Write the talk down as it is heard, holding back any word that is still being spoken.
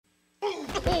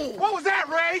What was that,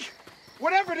 Ray?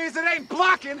 Whatever it is, it ain't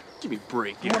blocking. Give me a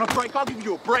break. You want a break? I'll give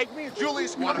you a break. Me and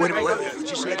Julius. Wait a minute.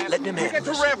 Just let them You have get to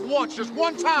this. Rev once, just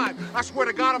one time. I swear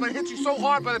to God, I'm gonna hit you so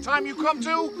hard by the time you come to.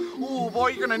 Ooh, boy,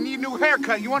 you're gonna need a new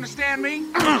haircut. You understand me?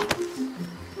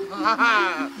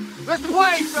 Let's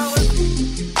play, fellas.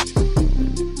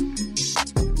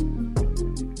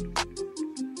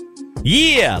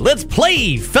 Yeah, let's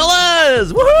play,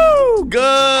 fellas! Woohoo!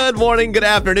 Good morning, good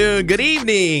afternoon, good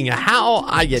evening. How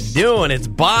are you doing? It's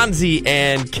Bonzi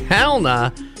and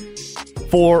Kalna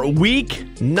for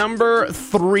week number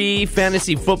 3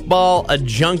 fantasy football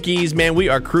Junkies. Man, we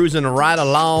are cruising right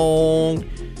along.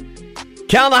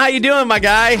 Kalna, how you doing, my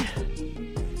guy?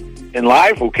 In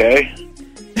life, okay.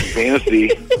 Fantasy,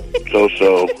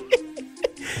 so.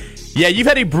 Yeah, you've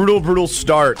had a brutal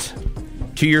start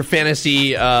to your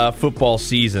fantasy football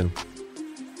season.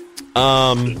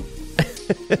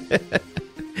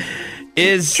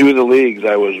 Is 2 of the leagues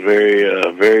I was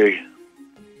very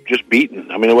just beaten.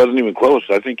 I mean, it wasn't even close.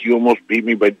 I think you almost beat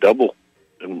me by double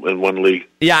in one league.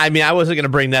 Yeah, I mean, I wasn't going to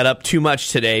bring that up too much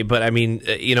today, but I mean,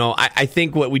 I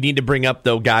think what we need to bring up,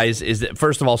 though, guys, is that,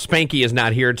 first of all, Spanky is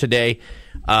not here today.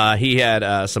 He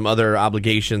had some other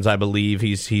obligations, I believe.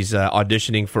 He's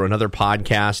auditioning for another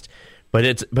podcast. But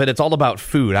it's all about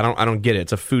food. I don't get it.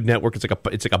 It's a Food Network.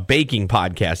 It's like a baking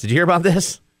podcast. Did you hear about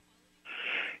this?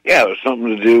 Yeah, it was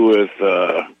something to do with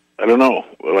I don't know,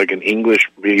 like an English.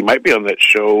 He might be on that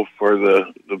show for the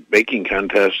baking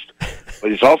contest,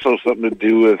 but it's also something to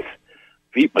do with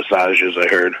feet massages. I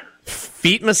heard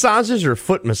feet massages or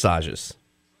foot massages.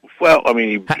 Well, I mean,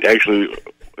 he actually,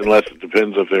 unless it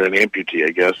depends if they're an amputee,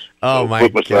 I guess. Oh, so my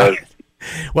foot massage. God.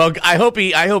 Well, I hope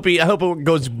it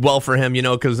goes well for him,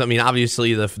 because, I mean,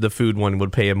 obviously the food one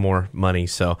would pay him more money.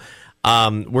 So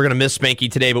we're going to miss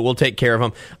Spanky today, but we'll take care of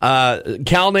him.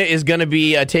 Kalna is going to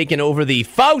be taking over the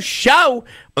faux show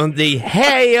on the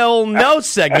Hell No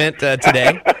segment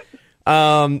today.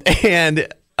 And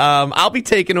I'll be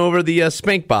taking over the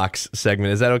Spank Box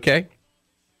segment. Is that okay?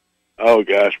 Oh,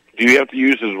 gosh. Do you have to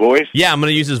use his voice? Yeah, I'm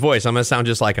going to use his voice. I'm going to sound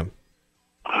just like him.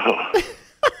 Oh.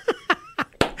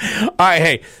 All right,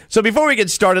 hey, so before we get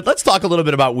started, let's talk a little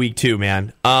bit about week 2,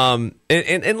 man. And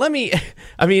let me,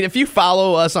 I mean, if you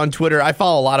follow us on Twitter, I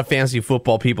follow a lot of fantasy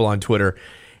football people on Twitter,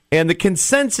 and the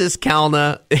consensus,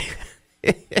 Kalna,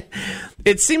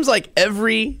 it seems like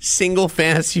every single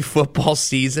fantasy football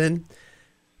season,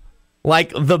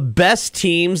 like the best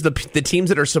teams, the teams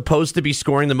that are supposed to be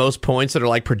scoring the most points, that are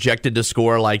like projected to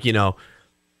score, like,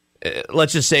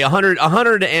 let's just say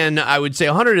 100 and I would say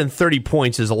 130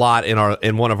 points is a lot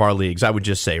in one of our leagues, I would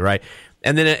just say, right?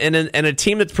 And then and a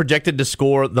team that's projected to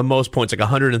score the most points, like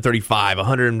 135,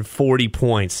 140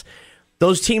 points.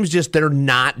 Those teams they're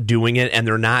not doing it, and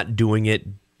they're not doing it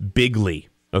bigly.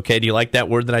 Okay, do you like that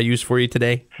word that I used for you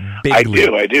today?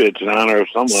 Bigly. I do. It's an honor of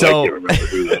someone. I can't remember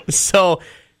who that. So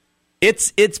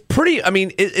it's pretty. I mean,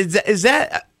 is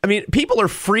that? I mean, people are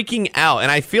freaking out,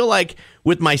 and I feel like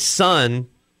with my son.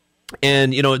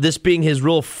 And, this being his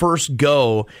real first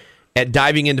go at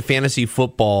diving into fantasy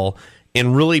football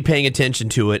and really paying attention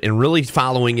to it and really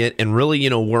following it and really,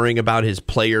 worrying about his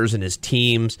players and his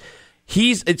teams.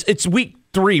 It's week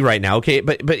 3 right now, okay?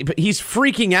 But he's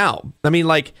freaking out. I mean,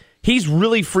 like, he's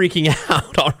really freaking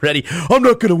out already. I'm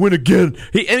not going to win again.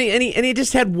 He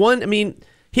just had one,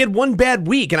 he had one bad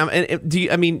week, and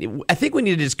I think we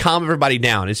need to just calm everybody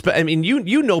down.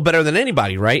 You know better than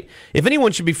anybody, right? If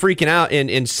anyone should be freaking out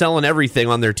and selling everything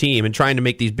on their team and trying to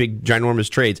make these big, ginormous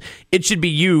trades, it should be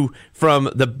you from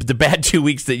the bad 2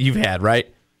 weeks that you've had,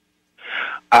 right?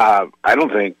 I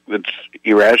don't think it's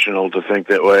irrational to think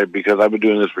that way, because I've been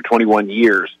doing this for 21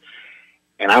 years,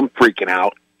 and I'm freaking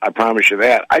out. I promise you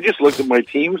that. I just looked at my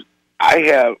teams. I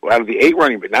have, out of the 8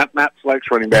 running backs, not flex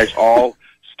running backs, all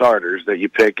starters that you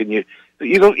pick, and you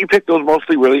pick those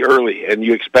mostly really early, and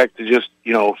you expect to just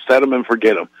set them and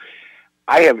forget them.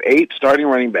 I have 8 starting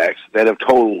running backs that have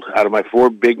totaled, out of my 4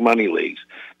 big money leagues,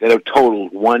 that have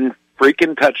totaled 1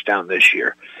 freaking touchdown this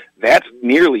year. That's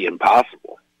nearly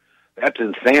impossible. That's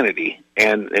insanity.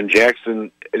 And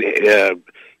Jackson,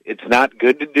 it's not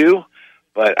good to do,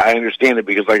 but I understand it,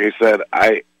 because, like I said,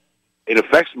 it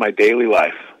affects my daily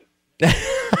life.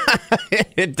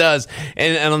 It does,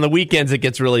 and on the weekends it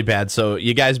gets really bad. So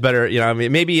you guys better,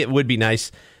 maybe it would be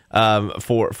nice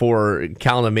for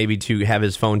Kalna maybe to have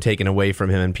his phone taken away from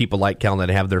him, and people like Kalna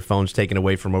to have their phones taken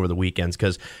away from over the weekends,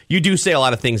 because you do say a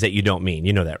lot of things that you don't mean.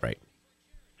 You know that, right?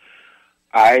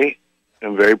 I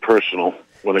am very personal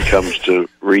when it comes to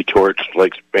retorts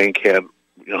like Spank had.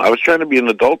 I was trying to be an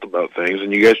adult about things,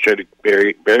 and you guys tried to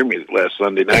bury me last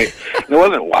Sunday night. And it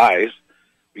wasn't wise,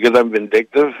 because I'm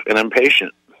vindictive and I'm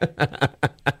patient.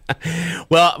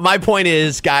 Well, my point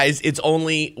is, guys, it's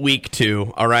only week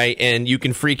 2, all right? And you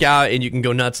can freak out and you can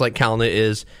go nuts like Kalna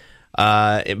is.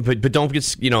 But don't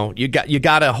get, you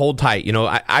got to hold tight.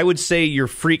 I would say you're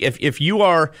freak. If you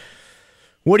are,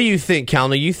 what do you think,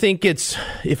 Kalna? You think it's,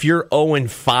 if you're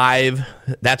 0-5,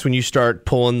 that's when you start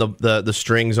pulling the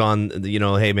strings on,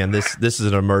 hey man, this is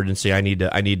an emergency. I need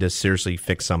to seriously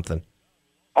fix something.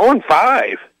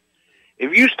 0-5.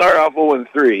 If you start off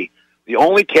 0-3, the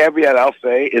only caveat I'll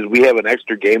say is we have an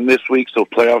extra game this week, so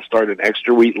playoffs start an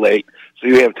extra week late, so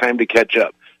you have time to catch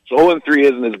up. So 0-3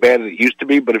 isn't as bad as it used to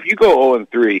be, but if you go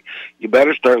 0-3, you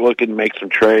better start looking to make some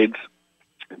trades.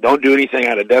 Don't do anything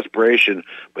out of desperation,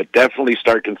 but definitely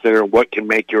start considering what can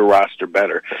make your roster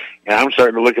better. And I'm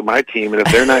starting to look at my team, and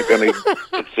if they're not going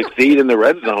to succeed in the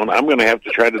red zone, I'm going to have to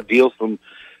try to deal some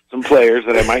players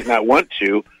that I might not want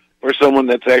to, or someone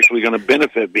that's actually going to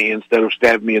benefit me instead of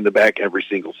stab me in the back every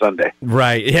single Sunday.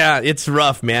 Right. Yeah, it's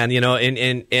rough, man.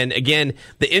 And again,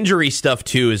 the injury stuff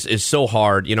too is so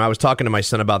hard. I was talking to my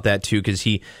son about that too, because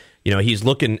he's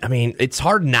looking. I mean, it's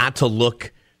hard not to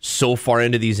look so far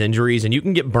into these injuries, and you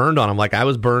can get burned on them. Like I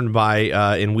was burned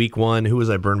by in week 1. Who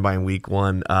was I burned by in week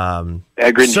 1?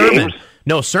 Sermon.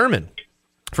 No, Sermon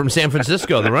from San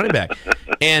Francisco, the running back.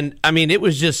 And, I mean, it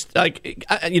was just like,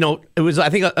 it was, I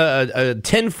think, a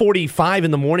 10:45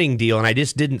 in the morning deal, and I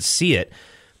just didn't see it.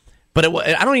 But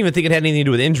I don't even think it had anything to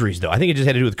do with injuries, though. I think it just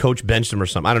had to do with coach benched him or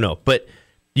something. I don't know. But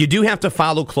you do have to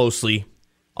follow closely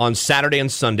on Saturday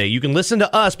and Sunday. You can listen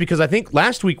to us, because I think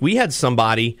last week we had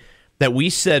somebody that we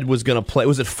said was going to play.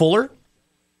 Was it Fuller?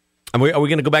 Are we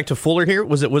going to go back to Fuller here?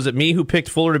 Was it me who picked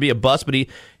Fuller to be a bust? But I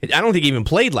don't think he even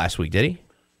played last week, did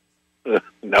he?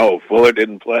 No, Fuller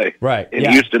didn't play. Right. In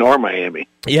Houston or Miami.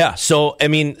 Yeah, so, I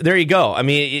mean, there you go. I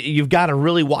mean, you've got to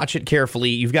really watch it carefully.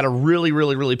 You've got to really,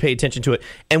 really, really pay attention to it.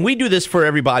 And we do this for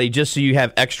everybody just so you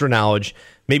have extra knowledge,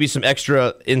 maybe some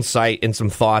extra insight and some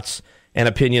thoughts and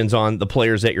opinions on the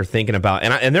players that you're thinking about.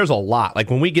 And there's a lot.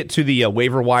 Like, when we get to the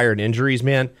waiver wire and injuries,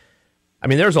 man, I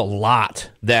mean, there's a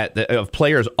lot of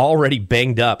players already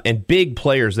banged up, and big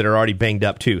players that are already banged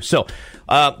up too. So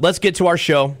let's get to our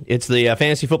show. It's the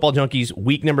Fantasy Football Junkies,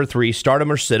 week number 3, start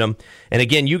 'em or sit 'em. And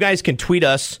again, you guys can tweet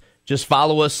us. Just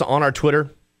follow us on our Twitter.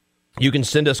 You can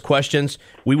send us questions.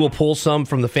 We will pull some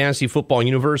from the Fantasy Football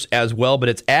universe as well, but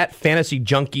it's at Fantasy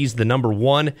Junkies, the number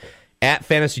 1, at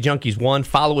Fantasy Junkies 1.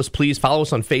 Follow us, please. Follow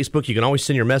us on Facebook. You can always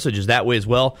send your messages that way as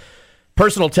well.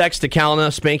 Personal text to Kalna,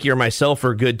 Spanky, or myself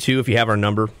are good, too, if you have our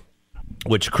number,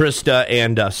 which Krista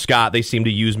and Scott, they seem to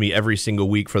use me every single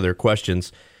week for their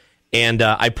questions. And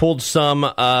I pulled some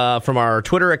from our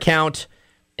Twitter account,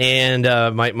 and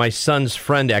my son's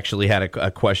friend actually had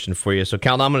a question for you. So,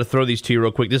 Kalna, I'm going to throw these to you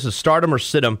real quick. This is start 'em or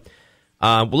sit 'em.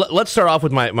 Let's start off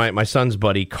with my son's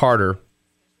buddy, Carter.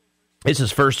 It's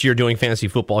his first year doing fantasy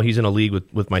football. He's in a league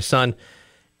with my son,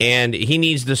 and he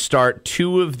needs to start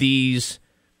 2 of these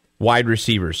wide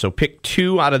receivers. So pick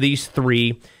 2 out of these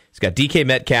 3. He's got DK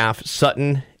Metcalf,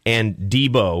 Sutton, and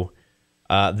Debo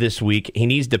this week. He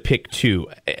needs to pick 2.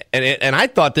 And I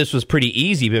thought this was pretty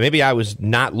easy, but maybe I was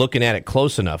not looking at it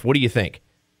close enough. What do you think?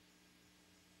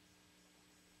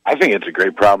 I think it's a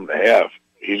great problem to have.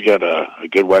 He's got a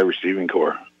good wide receiving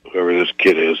core, whoever this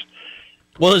kid is.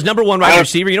 Well, his number 1 wide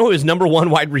receiver, you know who his number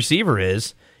 1 wide receiver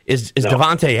is no.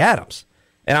 Devontae Adams.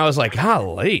 And I was like,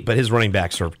 golly, but his running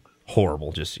backs are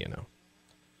horrible, just so you know.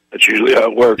 That's usually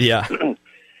how it works. Yeah.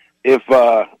 If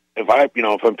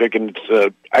I'm picking,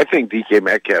 I think DK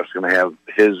Metcalf's going to have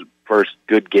his first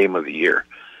good game of the year.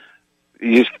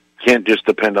 You just can't just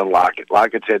depend on Lockett.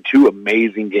 Lockett's had 2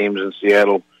 amazing games in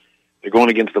Seattle. They're going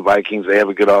against the Vikings. They have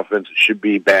a good offense. It should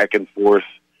be back and forth.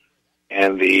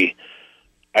 And the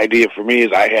idea for me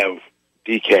is I have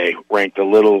DK ranked a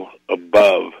little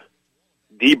above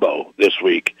Debo this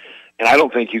week. And I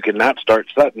don't think you can not start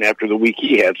Sutton after the week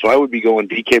he had. So I would be going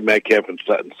DK Metcalf and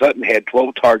Sutton. Sutton had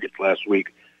 12 targets last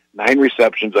week, 9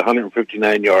 receptions,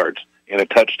 159 yards, and a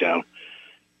touchdown.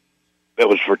 That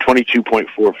was for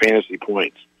 22.4 fantasy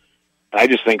points. I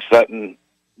just think Sutton,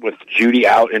 with Judy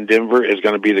out in Denver, is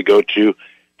going to be the go-to.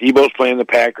 Debo's playing the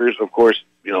Packers. Of course,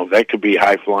 that could be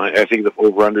high-flying. I think the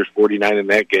over-under is 49 in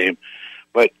that game.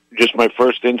 But just my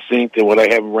first instinct and what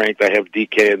I have ranked, I have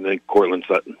DK and then Cortland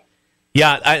Sutton.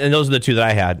 Yeah, and those are the 2 that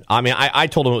I had. I mean, I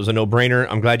told him it was a no-brainer.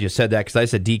 I'm glad you said that, because I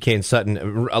said DK and Sutton.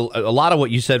 A lot of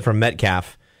what you said from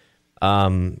Metcalf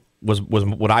was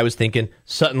what I was thinking.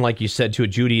 Sutton, like you said, to a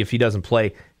Judy, if he doesn't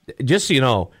play. Just so you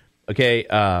know, okay,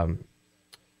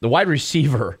 the wide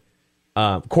receiver,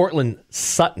 Cortland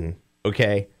Sutton,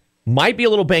 okay, might be a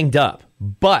little banged up.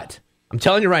 But I'm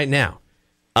telling you right now,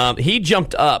 He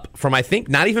jumped up from, I think,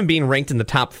 not even being ranked in the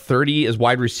top 30 as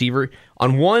wide receiver.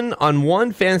 On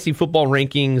one fantasy football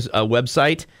rankings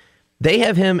website, they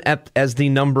have him as the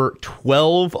number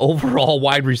 12 overall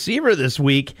wide receiver this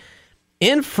week,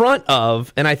 in front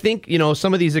of, and I think,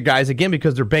 some of these are guys, again,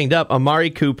 because they're banged up, Amari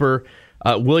Cooper,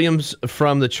 Williams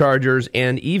from the Chargers,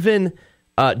 and even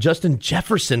Justin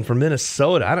Jefferson from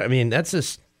Minnesota. That's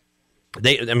just,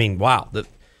 wow.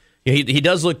 He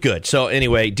does look good. So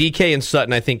anyway, DK and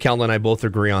Sutton, I think Calvin and I both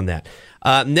agree on that.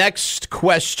 Next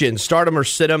question, start him or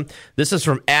sit him. This is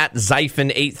from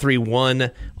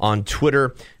 @Zyphon831 on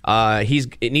Twitter.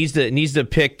 It needs to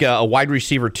pick a wide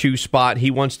receiver 2 spot. He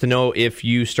wants to know if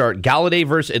you start Galladay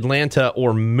versus Atlanta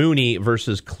or Mooney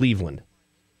versus Cleveland.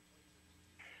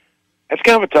 That's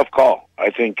kind of a tough call. I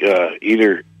think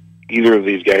either of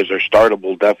these guys are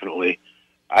startable, definitely.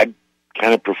 I'd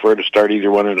kind of prefer to start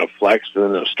either one in a flex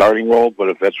than a starting role, but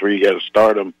if that's where you got to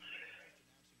start them,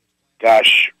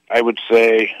 gosh, I would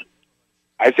say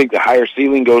I think the higher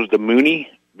ceiling goes to Mooney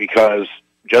because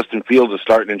Justin Fields is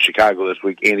starting in Chicago this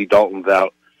week. Andy Dalton's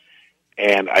out,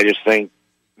 and I just think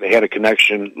they had a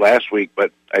connection last week,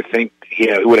 but I think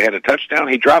he would have had a touchdown.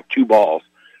 He dropped 2 balls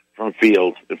from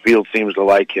Fields. The Field seems to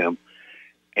like him.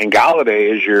 And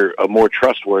Galladay is a more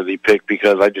trustworthy pick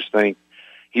because I just think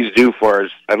he's due for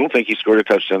us. I don't think he scored a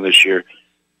touchdown this year.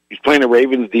 He's playing a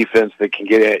Ravens defense that can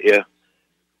get at you.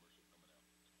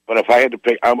 But if I had to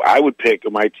pick, I would pick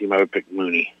my team. I would pick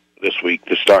Mooney this week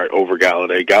to start over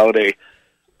Galladay. Galladay,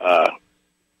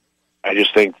 I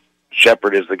just think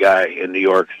Shepard is the guy in New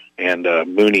York, and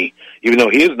Mooney, even though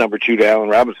he is number 2 to Allen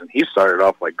Robinson, he started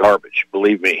off like garbage.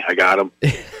 Believe me, I got him,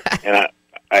 and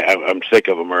I'm sick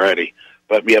of him already.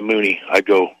 But yeah, Mooney. I'd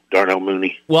go Darnell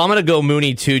Mooney. Well, I'm going to go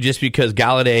Mooney too, just because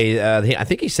Galladay. I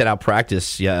think he set out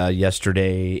practice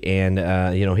yesterday, and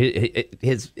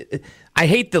his. I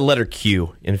hate the letter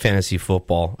Q in fantasy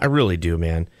football. I really do,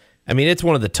 man. It's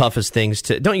one of the toughest things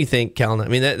to. Don't you think,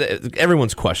 Calvin?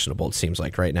 Everyone's questionable. It seems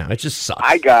like right now. It just sucks.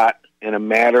 I got in a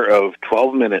matter of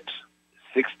 12 minutes,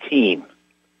 16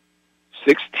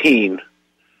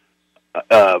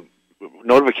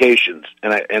 notifications,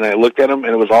 and I looked at them,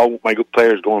 and it was all my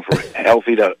players going from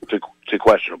healthy to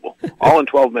questionable, all in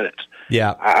 12 minutes.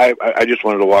 Yeah, I just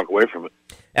wanted to walk away from it.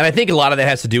 And I think a lot of that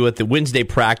has to do with the Wednesday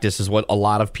practice is what a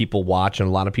lot of people watch and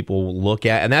a lot of people look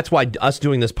at, and that's why us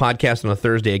doing this podcast on a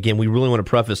Thursday, again, we really want to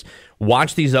preface,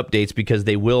 watch these updates because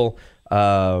they will. They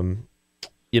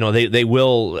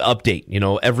will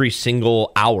update, every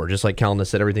single hour, just like Calvin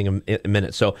said, everything a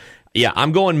minute. So, yeah,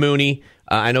 I'm going Mooney.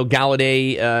 I know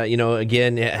Galladay,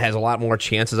 again, has a lot more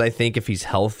chances, I think, if he's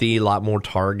healthy, a lot more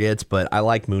targets, but I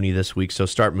like Mooney this week, so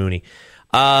start Mooney.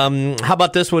 How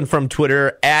about this one from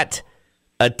Twitter,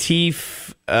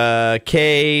 @Atif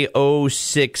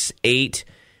K068.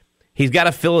 He's got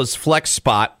to fill his flex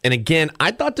spot. And again,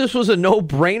 I thought this was a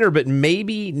no-brainer, but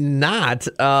maybe not.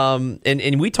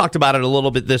 And we talked about it a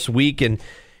little bit this week and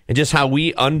just how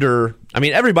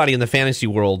everybody in the fantasy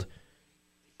world,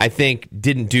 I think,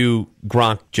 didn't do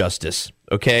Gronk justice,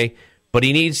 okay? But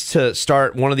he needs to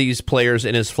start one of these players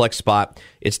in his flex spot.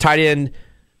 It's tight end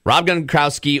Rob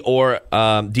Gronkowski or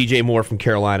DJ Moore from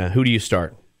Carolina. Who do you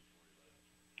start?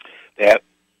 That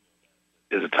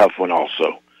is a tough one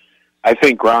also. I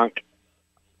think Gronk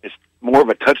is more of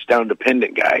a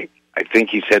touchdown-dependent guy. I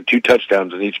think he's had 2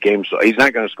 touchdowns in each game, so he's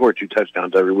not going to score 2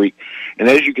 touchdowns every week. And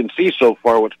as you can see so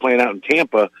far, what's playing out in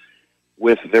Tampa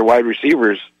with their wide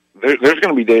receivers, there's going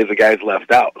to be days the guy's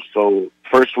left out. So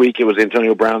first week it was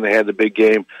Antonio Brown that had the big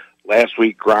game. Last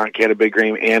week Gronk had a big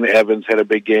game and Evans had a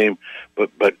big game, but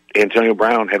Antonio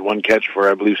Brown had 1 catch for,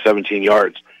 I believe, 17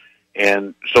 yards.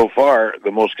 And so far,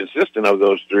 the most consistent of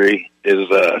those 3 is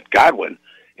Godwin,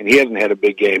 and he hasn't had a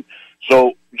big game.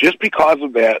 So just because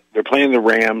of that, they're playing the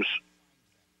Rams,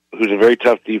 who's a very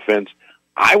tough defense.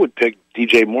 I would pick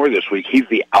DJ Moore this week. He's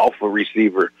the alpha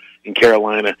receiver in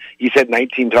Carolina. He's had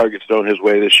 19 targets thrown his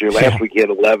way this year. Last week he had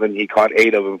 11. He caught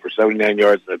 8 of them for 79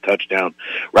 yards and a touchdown.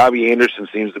 Robbie Anderson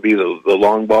seems to be the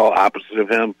long ball opposite of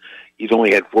him. He's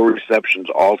only had 4 receptions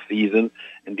all season,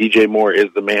 and DJ Moore is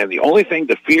the man. The only thing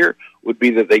to fear would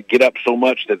be that they get up so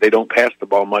much that they don't pass the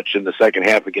ball much in the second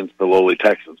half against the lowly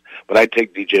Texans. But I'd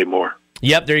take DJ Moore.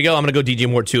 Yep, there you go. I'm going to go DJ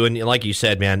Moore, too. And like you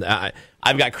said, man,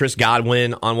 I've got Chris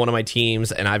Godwin on one of my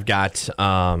teams, and I've got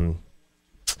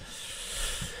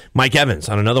Mike Evans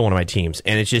on another one of my teams.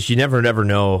 And it's just you never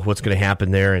know what's going to happen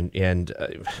there. And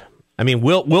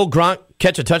will Gronk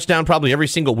catch a touchdown probably every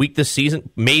single week this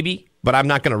season? Maybe, but I'm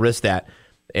not going to risk that.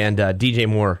 And DJ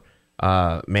Moore,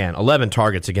 11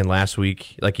 targets again last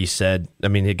week, like he said. I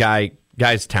mean, the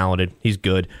guy's talented. He's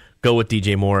good. go with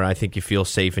DJ Moore. I think you feel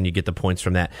safe and you get the points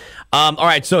from that. All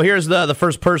right, so here's the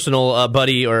first personal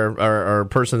buddy or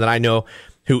person that I know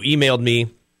who emailed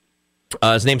me.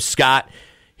 His name's Scott.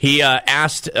 He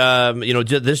asked,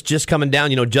 this just coming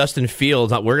down, Justin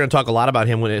Fields. We're going to talk a lot about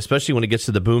him, especially when it gets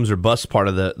to the booms or busts part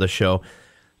of the show.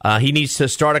 He needs to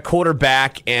start a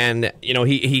quarterback, and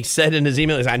he said in his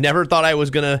email, I never thought I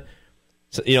was going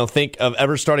to think of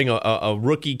ever starting a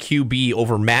rookie QB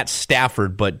over Matt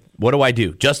Stafford, but what do I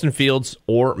do? Justin Fields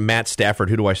or Matt Stafford?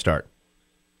 Who do I start?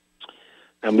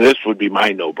 This would be my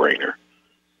no-brainer.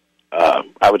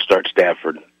 I would start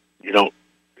Stafford.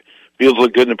 Fields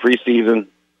looked good in the preseason,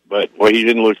 but he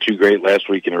didn't look too great last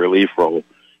week in a relief role.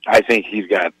 I think he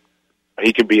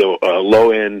could be a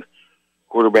low-end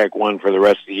quarterback one for the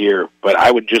rest of the year, but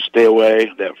I would just stay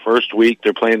away. That first week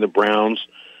they're playing the Browns.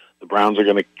 The Browns are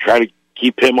going to try to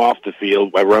keep him off the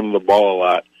field by running the ball a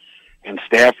lot, and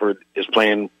Stafford is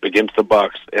playing against the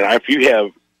Bucs. And if you have,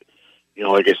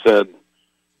 like I said,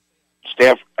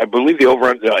 I believe the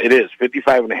over-under, it is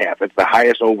 55.5. It's the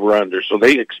highest over-under, so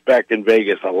they expect in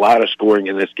Vegas a lot of scoring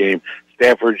in this game.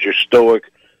 Stafford's your stoic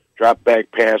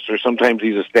drop-back passer. Sometimes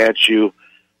he's a statue,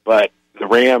 but the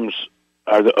Rams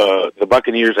are the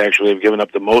Buccaneers actually have given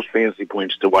up the most fantasy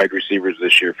points to wide receivers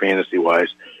this year, fantasy-wise.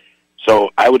 So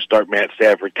I would start Matt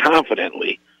Stafford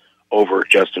confidently over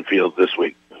Justin Fields this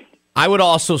week. I would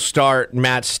also start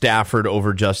Matt Stafford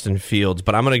over Justin Fields,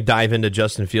 but I'm going to dive into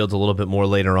Justin Fields a little bit more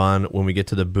later on when we get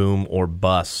to the boom or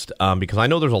bust, because I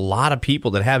know there's a lot of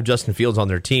people that have Justin Fields on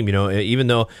their team. Even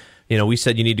though we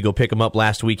said you need to go pick him up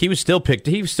last week, he was still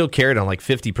carried on like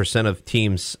 50% of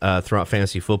teams throughout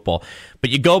fantasy football. But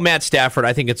you go Matt Stafford.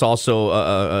 I think it's also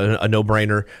a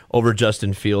no-brainer over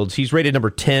Justin Fields. He's rated number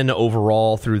 10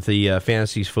 overall through the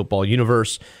fantasy football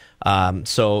universe.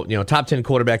 So top 10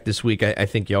 quarterback this week. I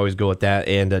think you always go with that.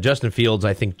 And Justin Fields,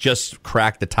 I think, just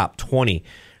cracked the top 20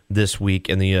 this week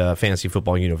in the fantasy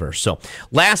football universe. So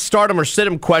last start 'em or sit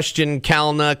 'em question,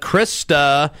 Kalna.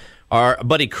 Krista, our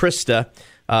buddy Krista,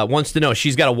 wants to know.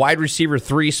 She's got a wide receiver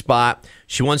 3 spot.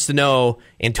 She wants to know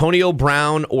Antonio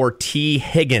Brown or T.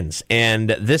 Higgins.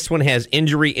 And this one has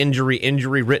injury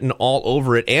written all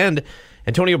over it. And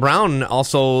Antonio Brown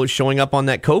also showing up on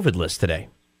that COVID list today.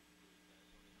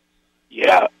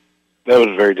 Yeah, that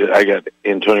was very good. I got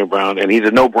Antonio Brown, and he's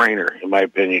a no-brainer, in my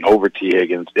opinion, over T.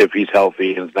 Higgins if he's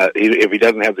healthy and if he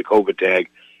doesn't have the COVID tag,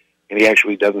 and he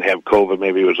actually doesn't have COVID.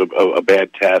 Maybe it was a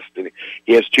bad test. And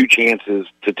he has 2 chances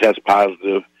to test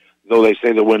positive, though they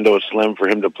say the window is slim for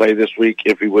him to play this week.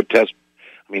 If he would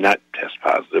not test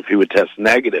positive, if he would test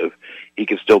negative, he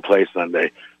could still play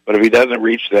Sunday. But if he doesn't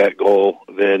reach that goal,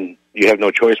 then you have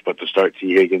no choice but to start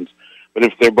T. Higgins. But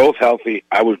if they're both healthy,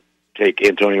 I would take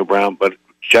Antonio Brown, but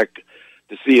check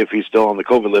to see if he's still on the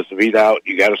COVID list. If he's out,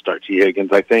 you got to start T.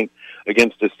 Higgins. I think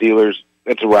against the Steelers,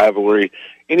 that's a rivalry.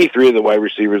 Any 3 of the wide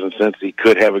receivers in Cincy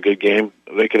could have a good game.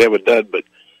 They could have a dud, but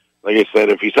like I said,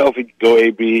 if he's healthy, go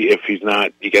AB. If he's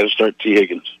not, you got to start T.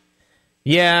 Higgins.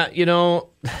 Yeah,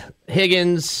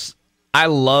 Higgins, I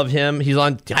love him.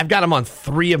 I've got him on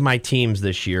 3 of my teams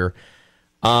this year.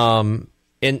 And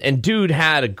dude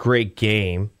had a great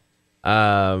game.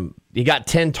 He got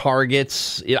 10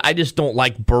 targets. I just don't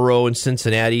like Burrow in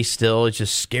Cincinnati still. It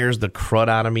just scares the crud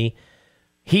out of me.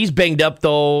 He's banged up,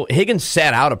 though. Higgins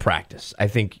sat out of practice, I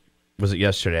think. Was it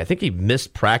yesterday? I think he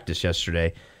missed practice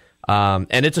yesterday.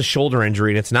 And it's a shoulder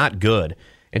injury, and it's not good.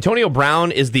 Antonio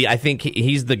Brown I think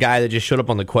he's the guy that just showed up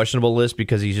on the questionable list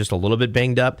because he's just a little bit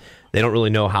banged up. They don't really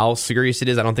know how serious it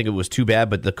is. I don't think it was too bad,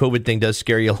 but the COVID thing does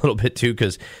scare you a little bit too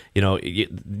because, you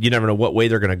never know what way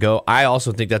they're going to go. I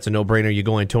also think that's a no-brainer. You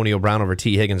go Antonio Brown over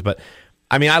T. Higgins, but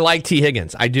I like T.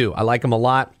 Higgins. I do. I like him a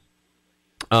lot.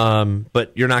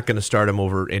 But you're not going to start him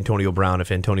over Antonio Brown if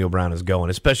Antonio Brown is going,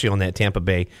 especially on that Tampa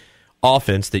Bay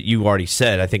offense that you already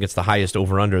said. I think it's the highest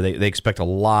over-under. They expect a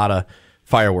lot of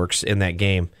fireworks in that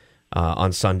game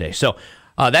on Sunday. So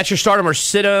that's your start 'em or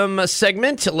sit 'em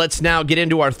segment. Let's now get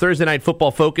into our Thursday Night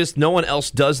Football focus. No one else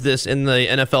does this in the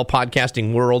NFL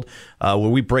podcasting world where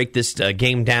we break this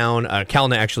game down.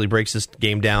 Kalna actually breaks this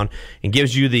game down and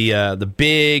gives you the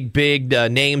big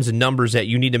names and numbers that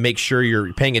you need to make sure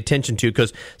you're paying attention to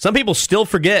because some people still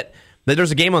forget that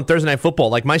there's a game on Thursday Night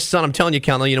Football. Like my son, I'm telling you,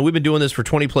 Kalna, we've been doing this for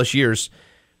 20-plus years.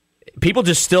 People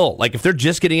just still, if they're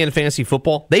just getting into fantasy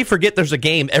football, they forget there's a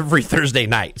game every Thursday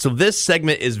night. So this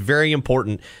segment is very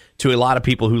important to a lot of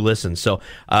people who listen. So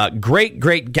great.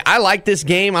 I like this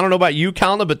game. I don't know about you,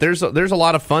 Kalna, but there's a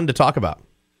lot of fun to talk about.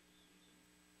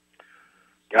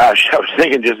 Gosh, I was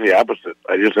thinking just the opposite.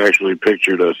 I just actually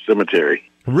pictured a cemetery.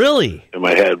 Really? In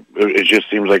my head. It just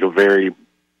seems like a very,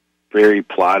 very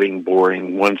plodding,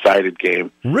 boring, one-sided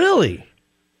game. Really?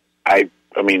 I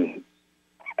mean,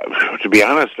 to be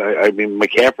honest, I mean,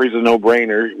 McCaffrey's a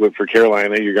no-brainer for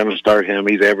Carolina. You're going to start him.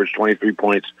 He's averaged 23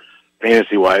 points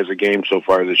fantasy-wise a game so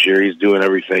far this year. He's doing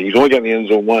everything. He's only got in the end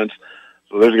zone once,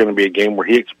 so there's going to be a game where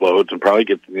he explodes and probably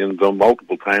gets in the end zone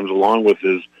multiple times along with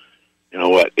his,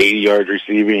 80 yards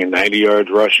receiving and 90 yards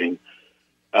rushing.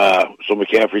 So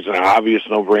McCaffrey's an obvious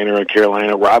no-brainer in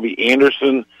Carolina. Robbie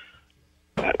Anderson,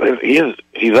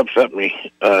 he's upset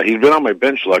me. He's been on my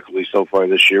bench, luckily, so far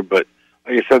this year, but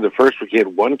like I said, the first week he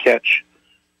had one catch.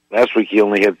 Last week he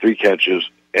only had 3 catches,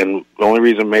 and the only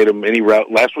reason I made him any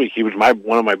route last week he was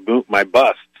one of my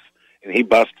busts, and he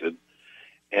busted.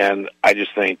 And I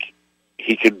just think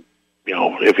he could,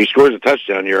 if he scores a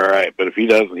touchdown, you're all right. But if he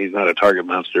doesn't, he's not a target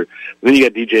monster. Then you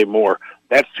got DJ Moore.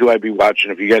 That's who I'd be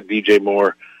watching. If you got DJ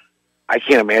Moore, I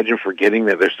can't imagine forgetting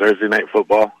that there's Thursday night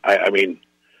football. I mean,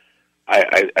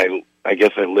 I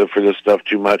guess I live for this stuff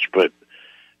too much, but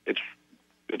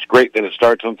it's great that it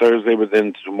starts on Thursday, but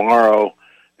then tomorrow,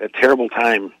 that terrible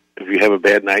time, if you have a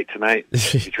bad night tonight,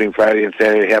 between Friday and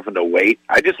Saturday, having to wait.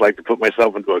 I just like to put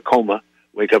myself into a coma,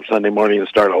 wake up Sunday morning, and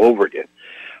start all over again.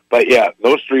 But, yeah,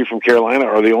 those 3 from Carolina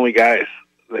are the only guys.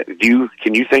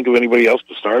 Can you think of anybody else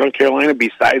to start on Carolina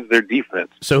besides their defense?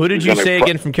 So who did you say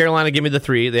again from Carolina? Give me the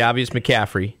 3, the obvious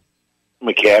McCaffrey.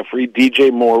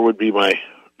 DJ Moore would be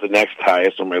the next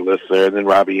highest on my list there, and then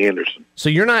Robbie Anderson. So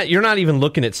you're not even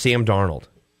looking at Sam Darnold.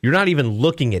 You're not even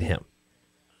looking at him.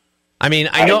 I mean,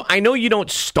 I know you don't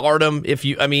start him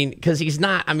because he's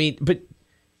not. I mean, but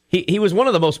he was one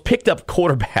of the most picked up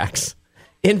quarterbacks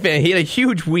in fan. He had a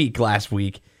huge week last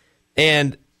week,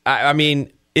 and I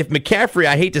mean, if McCaffrey,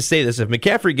 I hate to say this, if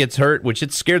McCaffrey gets hurt, which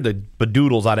it scared the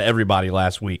bedoodles out of everybody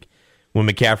last week when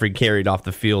McCaffrey carried off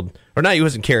the field, or not, he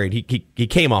wasn't carried. He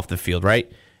came off the field,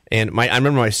 right? And I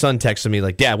remember my son texted me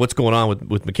like, "Dad, what's going on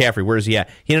with McCaffrey? Where is he at?"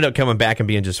 He ended up coming back and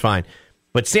being just fine.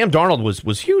 But Sam Darnold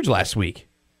was huge last week.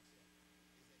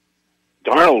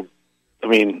 Darnold, I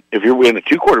mean, if you're in a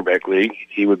 2-quarterback league,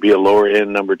 he would be a lower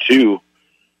end number 2.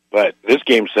 But this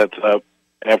game sets up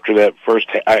after that first.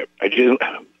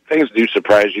 Things do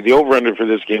surprise you. The over/under for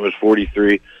this game is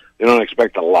 43. They don't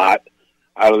expect a lot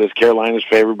out of this. Carolina's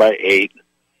favored by 8.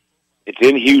 It's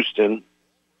in Houston,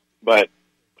 but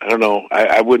I don't know.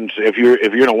 I wouldn't. If you're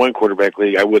in a 1-quarterback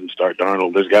league, I wouldn't start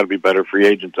Darnold. There's got to be better free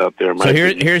agents out there. So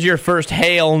here's your first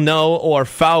hail, no, or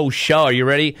foul show. Are you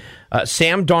ready?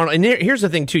 Sam Darnold. And here's the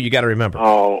thing too. You got to remember.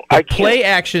 The play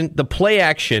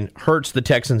action hurts the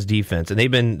Texans' defense, and they've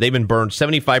been burned.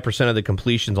 75% of the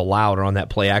completions allowed are on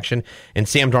that play action, and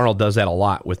Sam Darnold does that a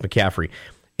lot with McCaffrey.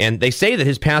 And they say that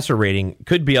his passer rating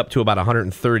could be up to about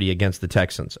 130 against the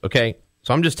Texans. Okay,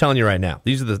 so I'm just telling you right now.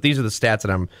 These are the stats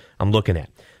that I'm looking at.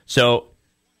 So,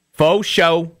 faux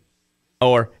show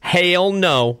or hail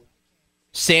no,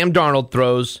 Sam Darnold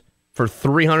throws for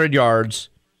 300 yards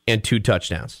and 2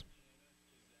 touchdowns.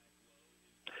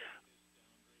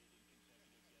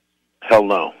 Hell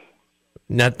no.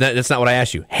 That's not what I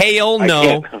asked you. Hail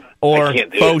no or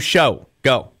faux show.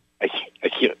 Go. I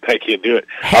can't do it.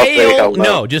 Hail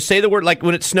no. Just say the word like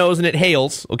when it snows and it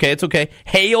hails. Okay, it's okay.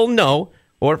 Hail no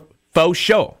or faux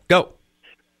show. Go.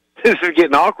 This is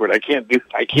getting awkward. I can't.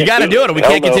 You got to do it, or we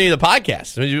can't continue the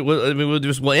podcast.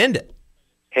 We'll end it.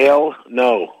 Hail,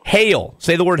 no. Hail.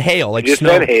 Say the word hail. Like you just snow.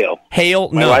 said hail.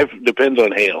 Hail, no. My life depends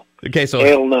on hail. Okay, so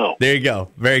hail, no. There you go.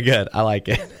 Very good. I like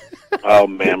it. Oh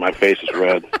man, my face is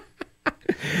red.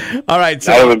 All right,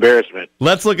 so out of embarrassment.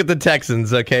 Let's look at the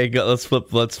Texans. Okay, let's flip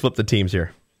the teams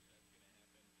here.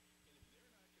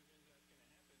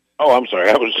 Oh, I'm sorry.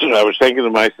 I was thinking to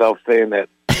myself saying that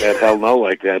hell no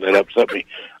like that. It upset me.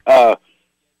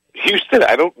 Houston,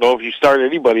 I don't know if you start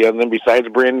anybody on them besides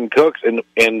Brandon Cooks,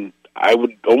 and I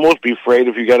would almost be afraid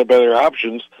if you got a better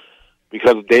options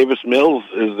because Davis Mills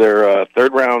is their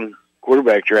 3rd-round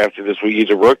quarterback drafted this week.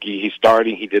 He's a rookie. He's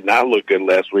starting. He did not look good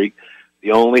last week.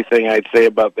 The only thing I'd say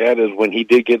about that is when he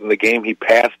did get in the game, he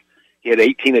passed. He had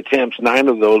 18 attempts. 9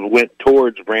 of those went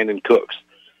towards Brandon Cooks,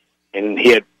 and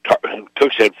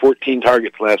Cooks had 14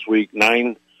 targets last week,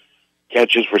 9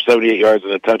 catches for 78 yards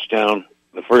and a touchdown.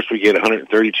 The first week he had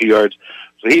 132 yards.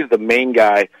 So he's the main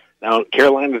guy. Now,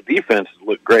 Carolina's defense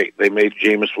looked great. They made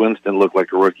Jameis Winston look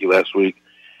like a rookie last week.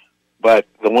 But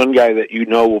the one guy that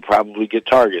will probably get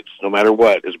targets no matter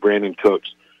what is Brandon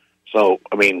Cooks. So,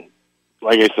 I mean,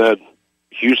 like I said,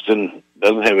 Houston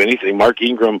doesn't have anything. Mark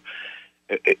Ingram,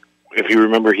 if you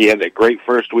remember, he had that great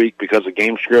first week because of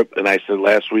game script. And I said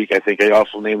last week, I think I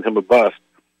also named him a bust.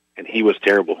 And he was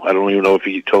terrible. I don't even know if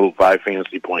he totaled 5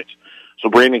 fantasy points. So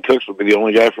Brandon Cooks would be the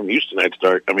only guy from Houston I'd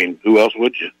start. I mean, who else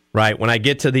would you? Right. When I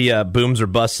get to the booms or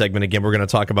bust segment again, we're going to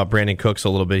talk about Brandon Cooks a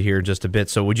little bit here in just a bit.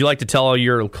 So would you like to tell all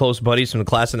your close buddies from the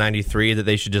class of 93 that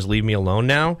they should just leave me alone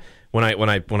now when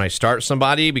I start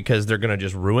somebody because they're going to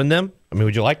just ruin them? I mean,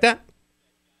 would you like that?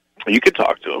 You could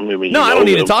talk to him. I mean, no, I don't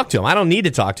need to talk to him. I don't need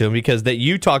to talk to him because that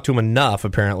you talk to him enough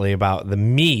apparently about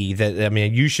me that, I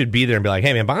mean, you should be there and be like,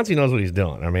 hey, man, Bonzi knows what he's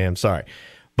doing. I mean, I'm sorry.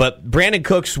 But Brandon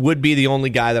Cooks would be the only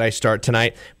guy that I start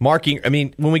tonight. I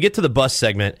mean, when we get to the bust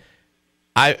segment,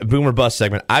 Boomer Bust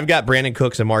segment, I've got Brandon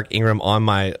Cooks and Mark Ingram on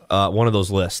my one of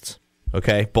those lists.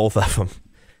 Okay, both of them,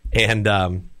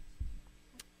 and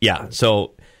yeah.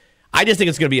 So I just think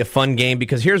it's going to be a fun game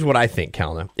because here's what I think,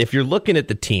 Calna. If you're looking at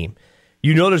the team,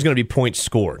 you know there's going to be points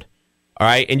scored. All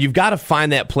right, and you've got to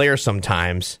find that player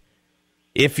sometimes.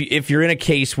 If you're in a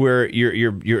case where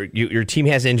your team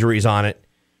has injuries on it,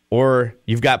 or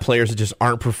you've got players that just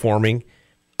aren't performing.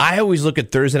 I always look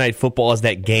at Thursday Night Football as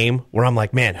that game where I'm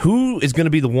like, man, who is going to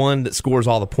be the one that scores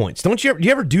all the points? Do you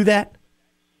ever do that?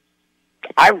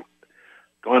 I've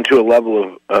gone to a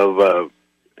level of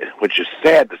which is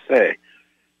sad to say,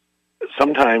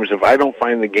 sometimes if I don't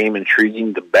find the game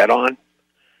intriguing to bet on,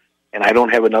 and I don't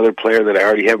have another player that I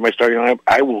already have in my starting lineup,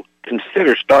 I will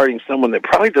consider starting someone that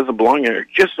probably doesn't belong there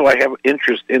just so I have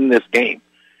interest in this game.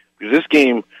 Because this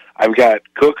game, I've got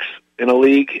Cooks in a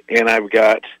league, and I've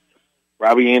got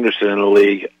Robbie Anderson in the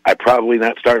league. I probably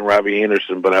not starting Robbie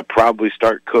Anderson, but I probably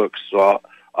start Cooks, so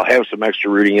I'll have some extra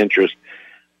rooting interest.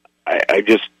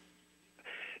 It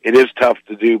is tough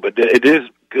to do, but it is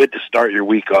good to start your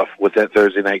week off with that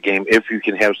Thursday night game if you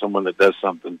can have someone that does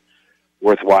something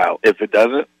worthwhile. If it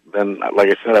doesn't, then, like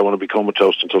I said, I want to be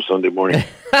comatose until Sunday morning.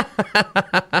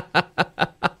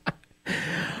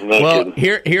 Well,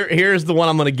 here's the one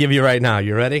I'm going to give you right now.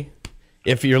 You ready?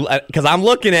 Because I'm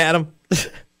looking at him.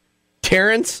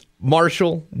 Terrence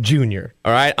Marshall Jr.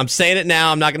 All right? I'm saying it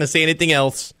now. I'm not going to say anything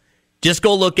else. Just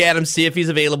go look at him, see if he's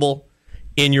available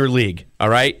in your league. All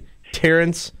right?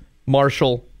 Terrence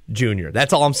Marshall Jr.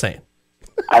 That's all I'm saying.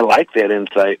 I like that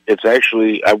insight. It's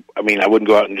actually, I wouldn't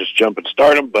go out and just jump and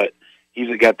start him, but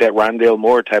he's got that Rondale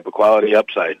Moore type of quality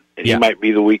upside. And He might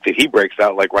be the week that he breaks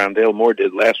out like Rondale Moore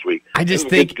did last week. I just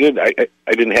think... It's good. I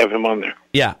didn't have him on there.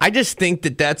 Yeah, I just think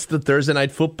that's the Thursday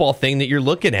Night Football thing that you're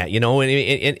looking at,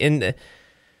 and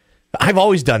I've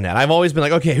always done that. I've always been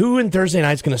like, okay, who in Thursday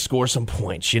night's going to score some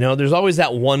points? There's always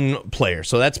that one player.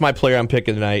 So that's my player I'm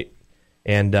picking tonight.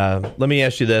 And let me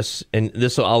ask you this, and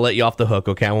I'll let you off the hook,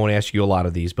 okay? I won't ask you a lot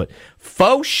of these, but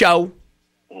faux show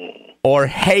or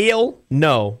hail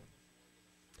no,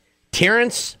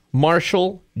 Terrence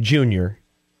Marshall Jr.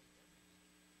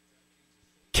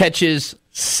 catches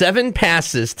 7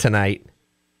 passes tonight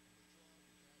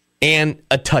and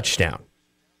a touchdown.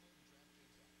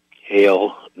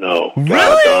 Hell no.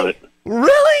 Really?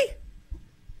 Really?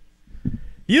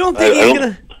 You don't think he's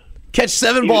going to catch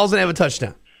 7 balls and have a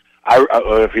touchdown?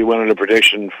 If he went in a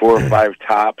prediction, 4 or 5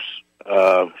 tops,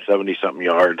 70-something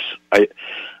yards.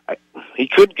 He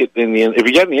could get in the end. If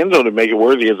he got in the end zone to make it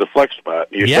worthy as a flex spot,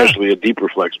 especially a deeper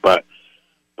flex spot.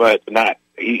 But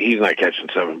he's not catching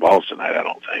 7 balls tonight, I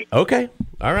don't think. Okay.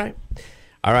 All right.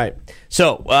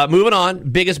 So, moving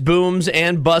on. Biggest booms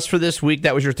and busts for this week.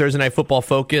 That was your Thursday Night Football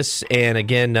focus. And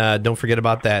again, don't forget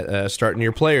about that, starting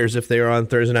your players if they are on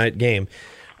Thursday night game.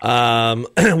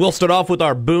 We'll start off with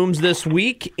our booms this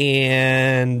week,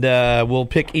 and we'll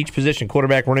pick each position,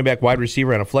 quarterback, running back, wide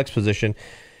receiver, and a flex position.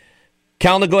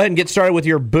 Calna, go ahead and get started with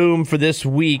your boom for this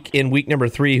week in week number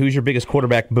 3. Who's your biggest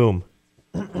quarterback boom?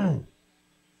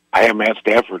 I have Matt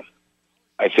Stafford.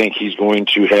 I think he's going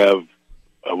to have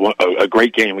a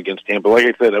great game against Tampa. Like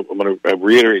I said, I'm going to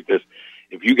reiterate this.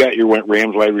 If you got your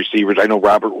Rams wide receivers, I know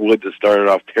Robert Woods has started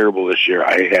off terrible this year.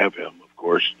 I have him, of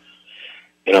course,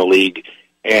 in a league.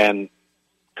 And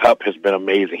Kupp has been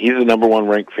amazing. He's the number 1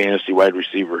 ranked fantasy wide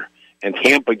receiver. And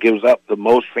Tampa gives up the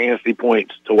most fantasy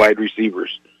points to wide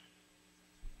receivers.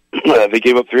 They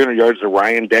gave up 300 yards to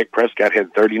Ryan. Dak Prescott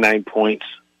had 39 points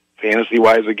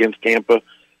fantasy-wise against Tampa.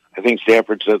 I think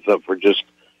Stafford sets up for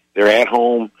they're at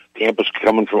home. Tampa's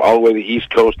coming from all the way to the East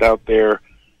Coast out there.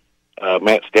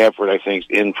 Matt Stafford, I think, is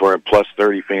in for a plus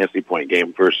 30 fantasy point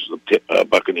game versus the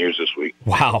Buccaneers this week.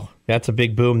 Wow, that's a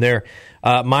big boom there.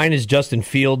 Mine is Justin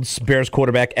Fields, Bears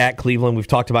quarterback at Cleveland. We've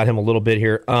talked about him a little bit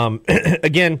here.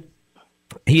 Again,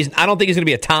 I don't think he's going to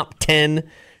be a top 10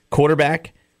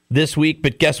 quarterback this week,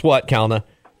 but guess what, Calna?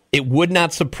 It would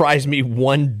not surprise me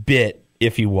one bit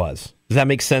if he was. Does that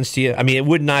make sense to you? I mean, it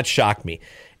would not shock me.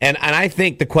 And I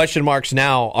think the question marks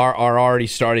now are already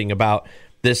starting about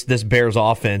this Bears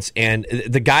offense, and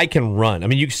the guy can run. I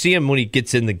mean, you see him when he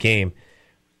gets in the game.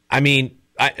 I mean,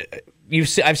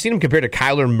 I've seen him compared to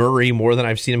Kyler Murray more than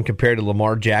I've seen him compared to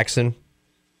Lamar Jackson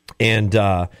and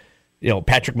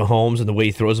Patrick Mahomes and the way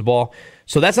he throws the ball.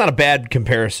 So that's not a bad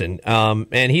comparison.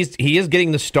 And he is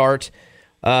getting the start.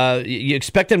 You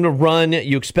expect him to run.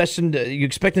 You expect him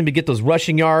to get those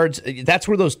rushing yards. That's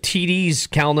where those TDs,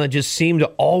 Kalna, just seem to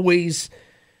always,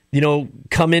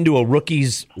 come into a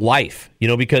rookie's life,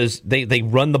 because they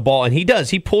run the ball, and he does.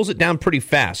 He pulls it down pretty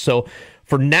fast. So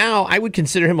for now, I would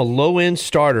consider him a low-end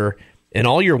starter in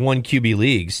all your 1 QB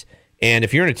leagues. And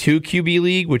if you're in a 2 QB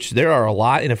league, which there are a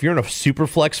lot, and if you're in a super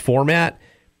flex format,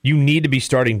 you need to be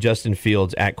starting Justin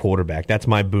Fields at quarterback. That's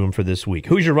my boom for this week.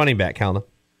 Who's your running back, Kalna?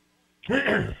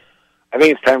 I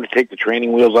think it's time to take the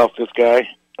training wheels off this guy.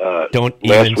 Don't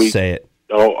even say it.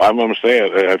 Oh, I'm going to say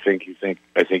it. I think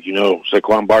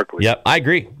Saquon Barkley. Yep, I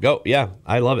agree. Go. Yeah,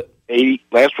 I love it.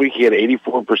 Last week he had 84%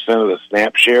 of the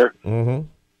snap share. Mm-hmm.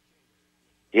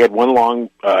 He had one long,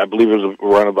 I believe it was a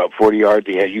run about 40 yards.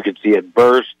 You could see it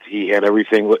burst. He had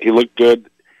everything. He looked good.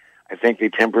 I think they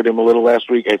tempered him a little last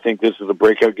week. I think this is a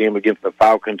breakout game against the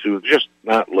Falcons, who have just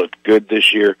not looked good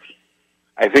this year.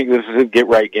 I think this is a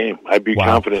get-right game. I'd be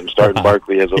confident in starting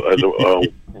Barkley as a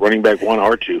running back 1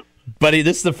 or 2. Buddy,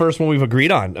 this is the first one we've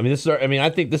agreed on. I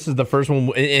think this is the first one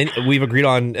we've agreed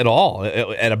on at all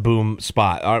at a boom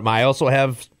spot. I also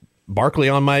have Barkley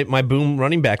on my boom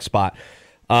running back spot.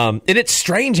 And it's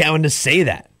strange having to say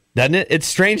that, doesn't it? It's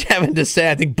strange having to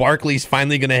say I think Barkley's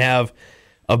finally going to have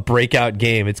a breakout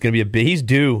game. It's going to be he's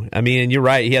due. And you're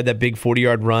right. He had that big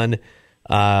 40-yard run.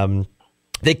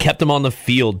 They kept him on the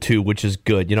field, too, which is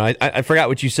good. I forgot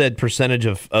what you said, percentage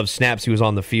of snaps he was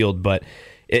on the field, but,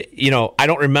 I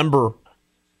don't remember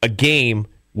a game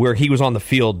where he was on the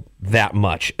field that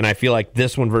much. And I feel like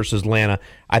this one versus Atlanta,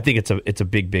 I think it's a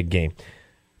big, big game.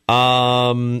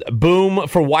 Boom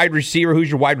for wide receiver. Who's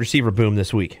your wide receiver boom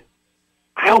this week?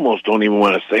 I almost don't even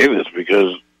want to say this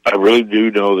because I really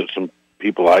do know that some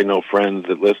people I know, friends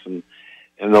that listen,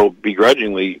 and they'll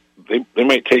begrudgingly, they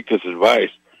might take this advice.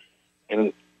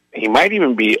 And he might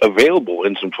even be available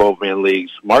in some 12-man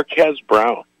leagues. Marquise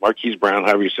Brown,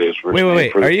 however you say his first name.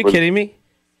 Wait. Are you kidding me?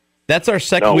 That's our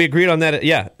second. No. We agreed on that.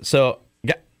 Yeah. So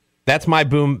that's my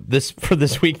boom for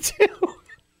this week too.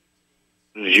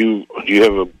 Do you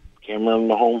have a camera in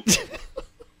the home?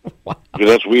 Wow. Because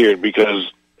that's weird.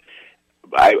 Because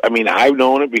I've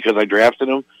known it because I drafted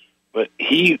him, but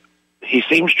he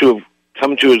seems to have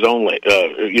come to his own.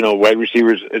 Wide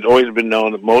receivers. It's always been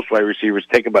known that most wide receivers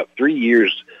take about 3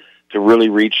 years to really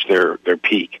reach their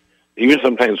peak, even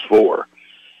sometimes 4.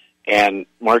 And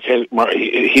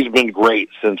he's been great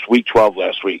since week 12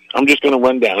 last week. I'm just going to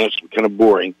run down. It's kind of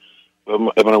boring. But I'm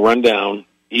going to run down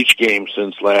each game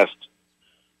since last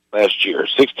year.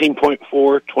 16.4,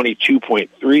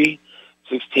 22.3,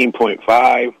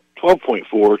 16.5,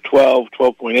 12.4, 12,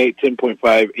 12.8, 10.5,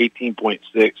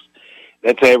 18.6.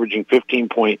 That's averaging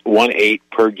 15.18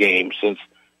 per game since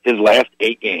his last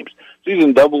 8 games. So he's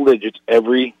in double digits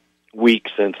every week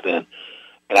since then.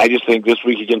 And I just think this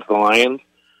week against the Lions,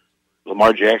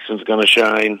 Lamar Jackson's going to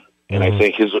shine, and I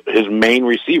think his main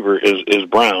receiver is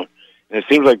Brown. And it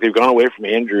seems like they've gone away from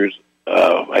Andrews.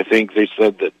 I think they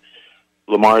said that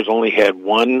Lamar's only had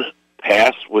one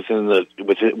pass when they're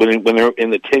in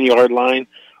the 10-yard line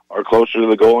or closer to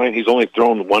the goal line. He's only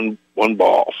thrown one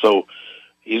ball, so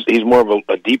he's more of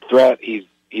a deep threat. He's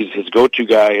his go-to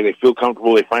guy. They feel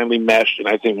comfortable. They finally meshed, and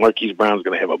I think Marquise Brown's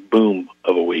going to have a boom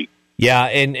of a week. Yeah,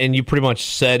 and you pretty much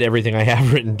said everything I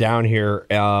have written down here,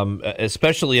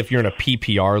 especially if you're in a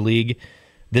PPR league.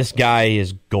 This guy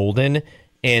is golden,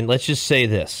 and let's just say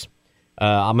this.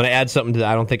 I'm going to add something to that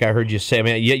I don't think I heard you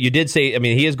say. You did say,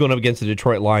 he is going up against the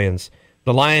Detroit Lions.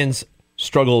 The Lions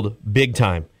struggled big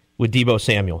time with Deebo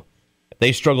Samuel.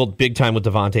 They struggled big time with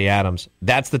Devontae Adams.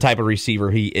 That's the type of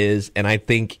receiver he is, and I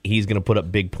think he's going to put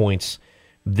up big points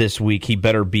this week. He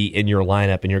better be in your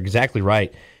lineup, and you're exactly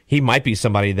right. He might be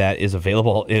somebody that is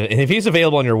available. And if he's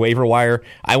available on your waiver wire,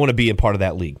 I want to be a part of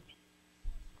that league.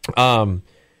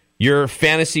 Your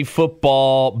fantasy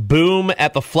football boom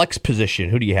at the flex position.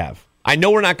 Who do you have? I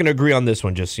know we're not going to agree on this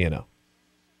one, just so you know.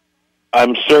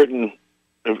 I'm certain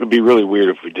it would be really weird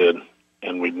if we did,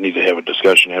 and we'd need to have a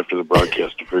discussion after the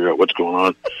broadcast to figure out what's going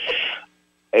on.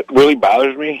 It really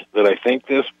bothers me that I think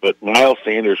this, but Miles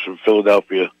Sanders from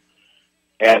Philadelphia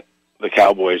at the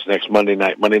Cowboys next Monday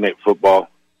Night Football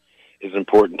is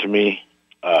important to me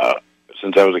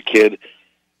since I was a kid.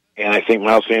 And I think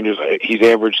Miles Sanders, he's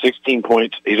averaged 16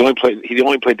 points. He only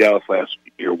played Dallas last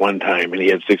year one time, and he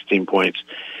had 16 points.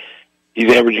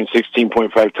 He's averaging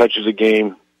 16.5 touches a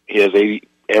game. He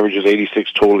averages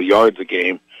 86 total yards a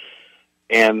game.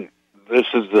 And this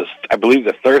is I believe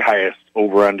the third highest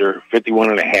over under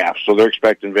 51.5. So they're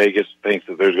expecting Vegas thinks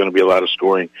that there's going to be a lot of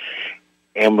scoring.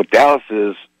 And with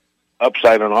Dallas's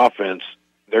upside on offense,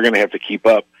 they're going to have to keep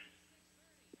up.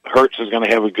 Hurts is going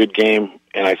to have a good game,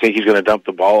 and I think he's going to dump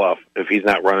the ball off if he's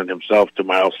not running himself to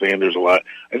Miles Sanders a lot.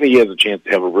 I think he has a chance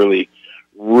to have a really,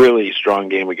 really strong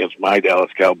game against my Dallas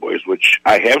Cowboys, which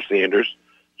I have Sanders,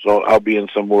 so I'll be in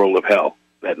some world of hell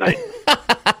that night.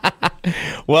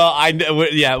 Well, I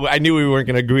knew we weren't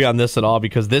going to agree on this at all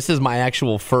because this is my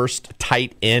actual first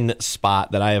tight end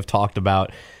spot that I have talked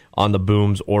about on the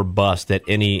booms or bust at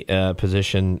any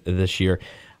position this year.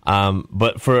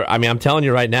 But I'm telling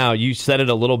you right now, you said it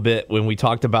a little bit when we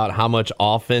talked about how much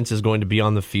offense is going to be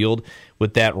on the field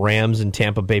with that Rams and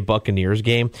Tampa Bay Buccaneers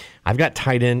game. I've got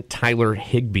tight end Tyler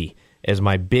Higbee as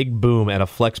my big boom at a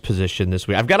flex position this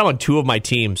week. I've got him on two of my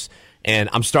teams, and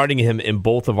I'm starting him in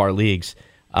both of our leagues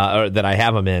that I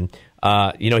have him in.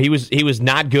 He was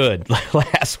not good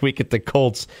last week at the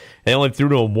Colts. They only threw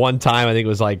to him one time. I think it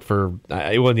was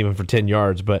it wasn't even for 10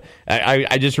 yards. But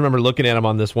I just remember looking at him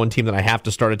on this one team that I have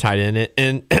to start a tight end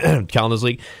in Calna's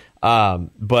league.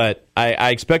 But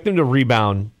I expect him to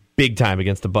rebound big time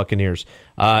against the Buccaneers.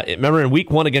 Remember in week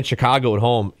 1 against Chicago at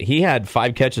home, he had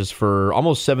 5 catches for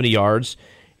almost 70 yards,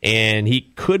 and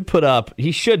he should put up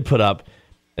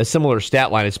a similar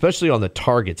stat line, especially on the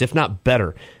targets, if not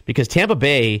better, because Tampa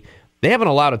Bay, they haven't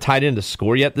allowed a tight end to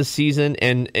score yet this season,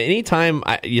 and anytime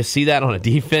you see that on a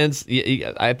defense,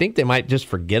 I think they might just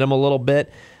forget him a little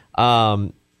bit.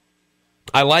 I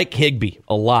like Higbee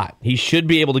a lot. He should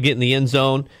be able to get in the end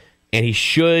zone, and he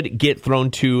should get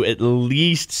thrown to at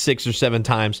least 6 or 7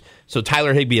 times. So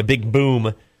Tyler Higbee, a big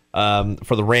boom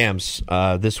for the Rams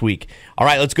this week. All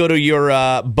right, let's go to your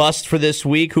bust for this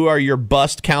week. Who are your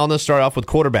bust, Calna? Start off with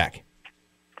quarterback.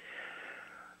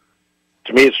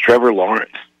 To me, it's Trevor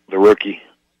Lawrence, the rookie.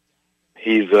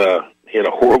 He had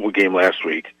a horrible game last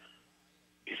week.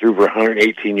 He threw for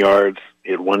 118 yards.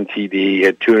 He had 1 TD. He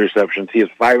had 2 interceptions. He has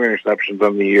 5 interceptions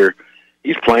on the year.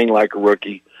 He's playing like a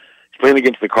rookie. He's playing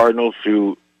against the Cardinals,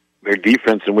 who their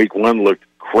defense in week 1 looked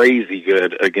crazy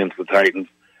good against the Titans.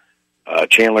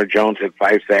 Chandler Jones had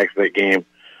 5 sacks that game.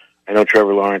 I know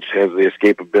Trevor Lawrence has the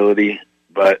escapability,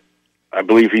 but I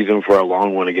believe he's in for a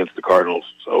long one against the Cardinals.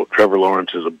 So Trevor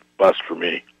Lawrence is a bust for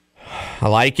me. I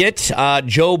like it.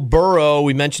 Joe Burrow,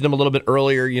 we mentioned him a little bit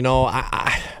earlier.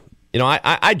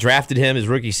 I drafted him his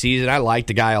rookie season. I like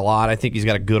the guy a lot. I think he's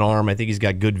got a good arm. I think he's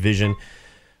got good vision.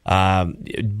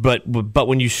 But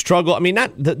when you struggle,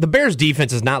 the Bears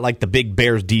defense is not like the big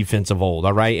Bears defense of old.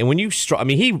 All right, and when you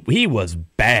he was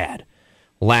bad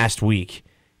last week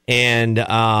and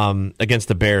against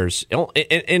the Bears,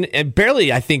 and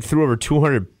barely I think threw over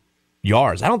 200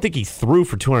 yards. I don't think he threw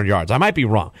for 200 yards. I might be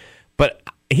wrong, but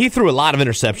he threw a lot of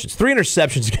interceptions. 3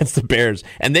 interceptions against the Bears,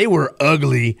 and they were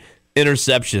ugly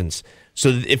interceptions. So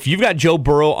if you've got Joe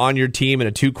Burrow on your team in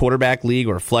a 2-quarterback league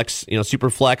or flex,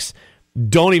 super flex,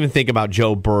 don't even think about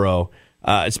Joe Burrow,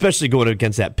 especially going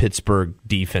against that Pittsburgh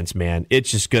defense, man.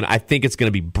 It's just I think it's going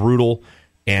to be brutal.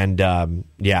 And,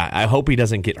 I hope he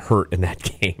doesn't get hurt in that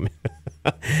game.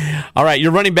 All right,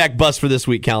 your running back bust for this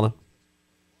week, Calna.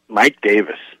 Mike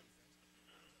Davis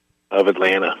of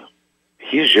Atlanta.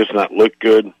 He's just not looked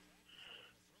good.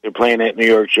 They're playing at New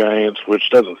York Giants, which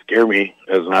doesn't scare me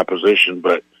as an opposition,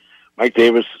 but Mike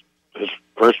Davis, his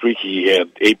first week he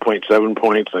had 8.7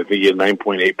 points. I think he had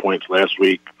 9.8 points last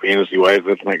week. Fantasy-wise,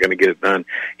 that's not going to get it done.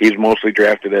 He's mostly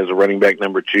drafted as a running back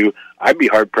number 2. I'd be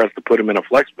hard-pressed to put him in a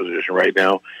flex position right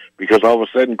now because all of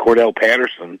a sudden Cordell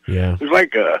Patterson, who's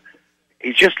like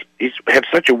he's had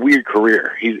such a weird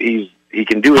career. He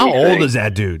can do anything. How old is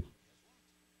that dude?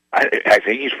 I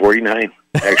think he's 49,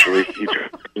 actually. He's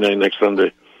 49 next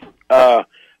Sunday. But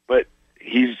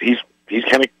he's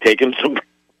kind of taken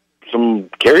some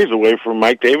carries away from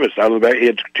Mike Davis out of the back. He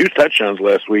had 2 touchdowns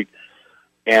last week,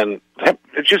 and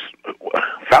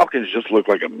Falcons just look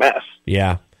like a mess.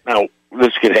 Yeah. Now,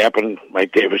 this could happen.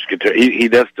 Mike Davis could. He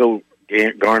does still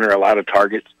garner a lot of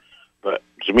targets, but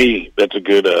to me, that's a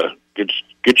good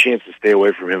chance to stay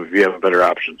away from him if you have better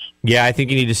options. Yeah, I think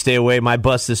you need to stay away. My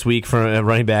bust this week for a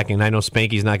running back, and I know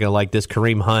Spanky's not going to like this,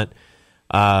 Kareem Hunt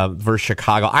versus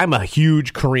Chicago. I'm a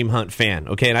huge Kareem Hunt fan,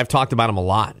 okay, and I've talked about him a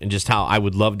lot and just how I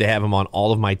would love to have him on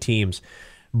all of my teams.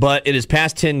 But it is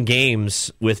past 10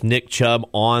 games with Nick Chubb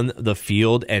on the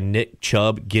field and Nick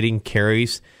Chubb getting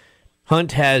carries.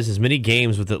 Hunt has as many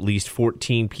games with at least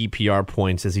 14 PPR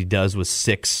points as he does with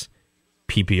 6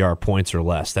 PPR points or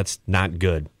less. That's not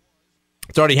good.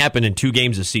 It's already happened in 2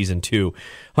 games this season, too.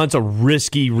 Hunt's a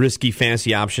risky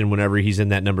fantasy option whenever he's in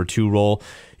that number 2 role.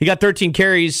 He got 13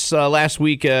 carries last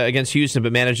week against Houston,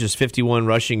 but managed just 51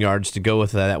 rushing yards to go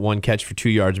with that 1 catch for 2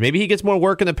 yards. Maybe he gets more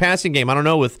work in the passing game. I don't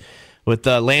know with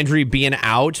Landry being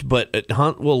out, but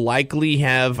Hunt will likely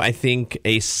have, I think,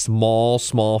 a small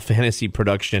fantasy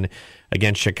production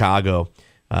against Chicago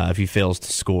if he fails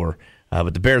to score.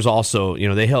 But the Bears also,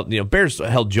 Bears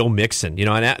held Joe Mixon,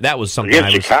 and that was something.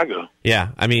 Chicago. Yeah,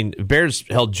 I mean, Bears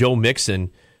held Joe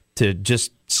Mixon to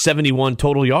just 71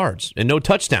 total yards and no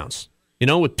touchdowns,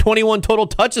 with 21 total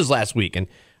touches last week. And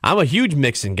I'm a huge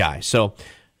Mixon guy. So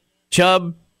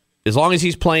Chubb, as long as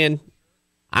he's playing,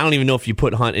 I don't even know if you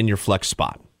put Hunt in your flex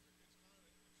spot.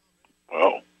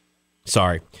 Oh.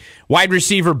 Sorry. Wide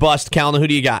receiver bust, Calvin, who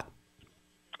do you got?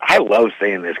 I love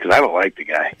saying this because I don't like the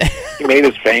guy. He made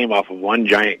his fame off of 1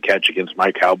 giant catch against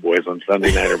my Cowboys on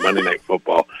Sunday night or Monday Night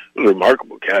Football. It was a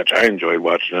remarkable catch. I enjoyed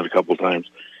watching it a couple times.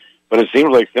 But it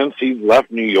seems like since he left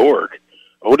New York,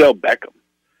 Odell Beckham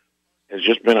has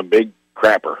just been a big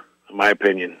crapper, in my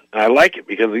opinion. And I like it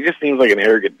because he just seems like an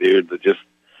arrogant dude that just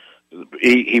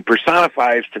he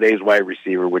personifies today's wide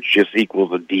receiver, which just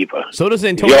equals a diva. So does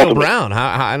Antonio Brown.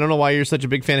 I don't know why you're such a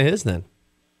big fan of his then.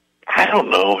 I don't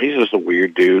know. He's just a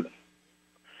weird dude.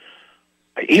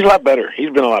 He's a lot better. He's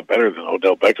been a lot better than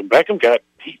Odell Beckham.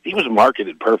 He was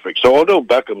marketed perfect. So Odell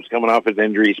Beckham's coming off his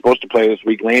injury. He's supposed to play this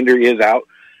week. Landry is out,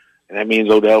 and that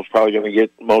means Odell's probably going to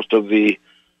get most of the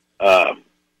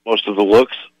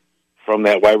looks from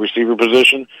that wide receiver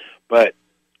position. But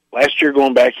last year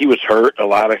going back, he was hurt a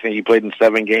lot. I think he played in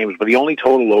 7 games, but he only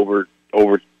totaled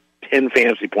over 10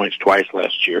 fantasy points twice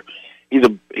last year.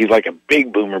 He's like a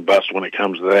big boomer bust when it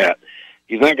comes to that.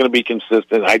 He's not going to be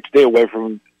consistent. I'd stay away from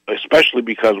him, especially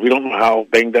because we don't know how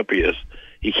banged up he is.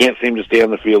 He can't seem to stay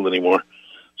on the field anymore.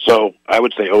 So I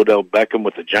would say Odell Beckham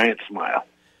with a giant smile.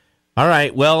 All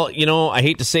right. Well, I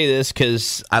hate to say this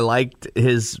because I liked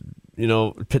his.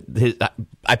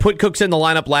 I put Cooks in the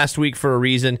lineup last week for a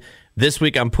reason. This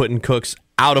week I'm putting Cooks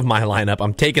out of my lineup.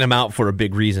 I'm taking him out for a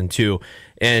big reason too.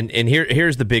 And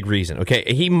here's the big reason. Okay,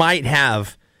 he might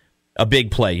have a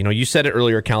big play. You said it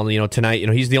earlier, Calvin, tonight,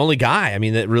 he's the only guy,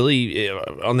 that really,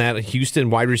 on that Houston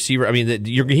wide receiver,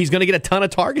 he's going to get a ton of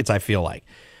targets, I feel like.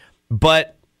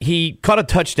 But he caught a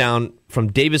touchdown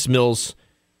from Davis Mills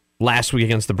last week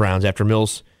against the Browns after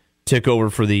Mills took over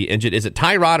for the injured. Is it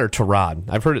Tyrod or Tyrod?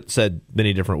 I've heard it said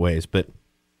many different ways, but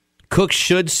Cook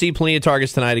should see plenty of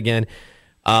targets tonight again.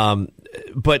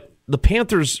 But the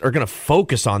Panthers are going to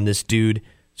focus on this dude,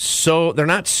 so they're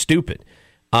not stupid.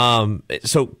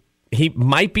 So he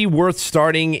might be worth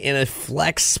starting in a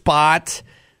flex spot.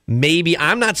 Maybe.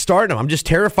 I'm not starting him. I'm just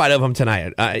terrified of him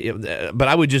tonight. But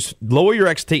I would just lower your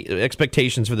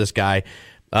expectations for this guy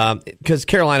because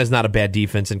Carolina's not a bad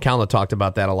defense, and Calvin talked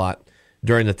about that a lot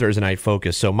during the Thursday Night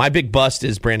Focus. So my big bust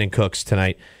is Brandon Cooks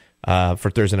tonight for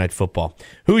Thursday Night Football.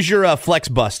 Who's your flex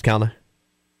bust, Calvin?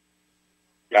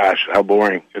 Gosh, how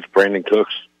boring. It's Brandon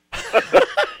Cooks.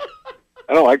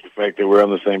 I don't like the fact that we're on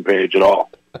the same page at all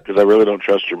because I really don't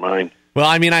trust your mind. Well,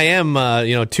 I am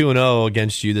 2-0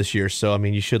 against you this year, so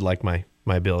you should like my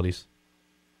abilities.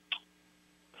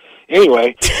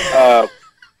 Anyway, the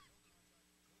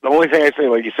only thing I say,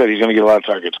 like you said, he's going to get a lot of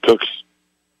targets. Cooks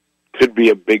could be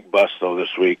a big bust though this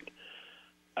week.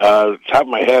 Top of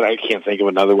my head, I can't think of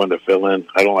another one to fill in.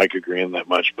 I don't like agreeing that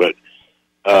much, but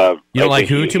you don't like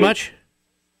who too much?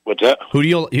 What's that? Who'd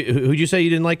you say you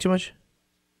didn't like too much?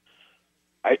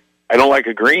 I don't like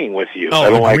agreeing with you. Oh, I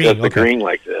don't like us agreeing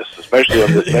like this, especially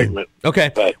on this segment.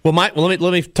 Okay. But, well, let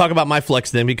me talk about my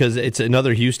flex then because it's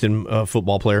another Houston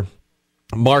football player,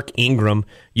 Mark Ingram.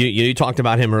 You talked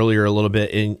about him earlier a little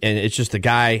bit, and it's just a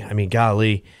guy.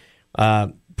 Golly,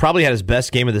 probably had his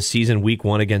best game of the season, Week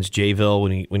 1 against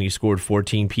Jayville when he scored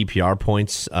 14 PPR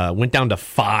points. Went down to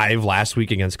 5 last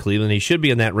week against Cleveland. He should be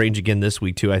in that range again this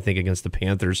week too. I think against the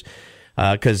Panthers.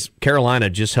 Because Carolina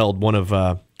just held one of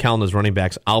Carolina's running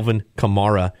backs, Alvin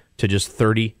Kamara, to just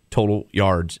 30 total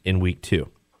yards in Week 2.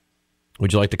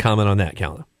 Would you like to comment on that,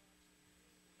 Carolina?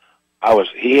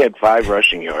 He had 5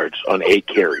 rushing yards on 8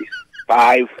 carries.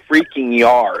 5 freaking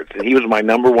yards. And he was my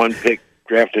number 1 pick,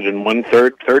 drafted in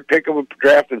third pick of a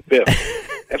draft and 5th.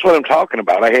 That's what I'm talking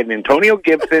about. I had an Antonio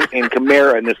Gibson and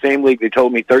Kamara in the same league. They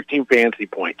told me 13 fantasy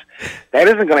points. That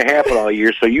isn't going to happen all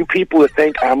year. So you people that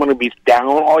think I'm going to be down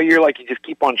all year, like you just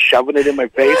keep on shoving it in my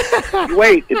face, you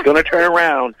wait. It's going to turn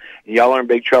around, and y'all are in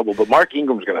big trouble. But Mark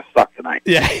Ingram's going to suck tonight.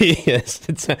 Yeah, he is.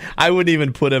 I wouldn't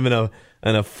even put him in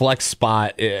a flex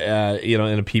spot, in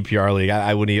a PPR league.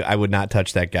 I would not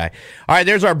touch that guy. All right,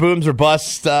 there's our booms or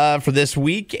busts for this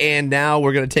week, and now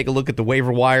we're going to take a look at the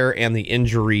waiver wire and the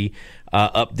injury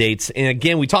updates. And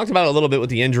again, we talked about it a little bit with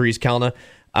the injuries, Kalna.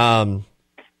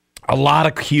 A lot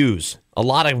of cues, a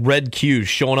lot of red cues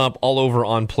showing up all over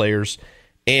on players.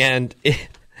 And,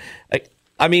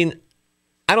 I mean,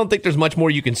 I don't think there's much more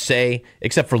you can say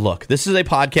except for, look, this is a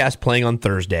podcast playing on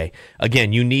Thursday.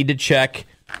 Again, you need to check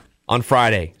on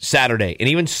Friday, Saturday, and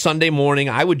even Sunday morning.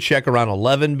 I would check around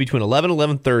 11, between 11 and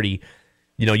 11:30.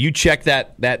 You check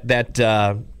that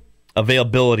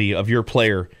availability of your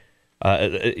player.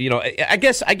 I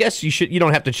guess you should. You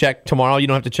don't have to check tomorrow. You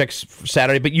don't have to check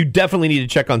Saturday, but you definitely need to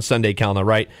check on Sunday, Kalna,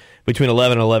 right? Between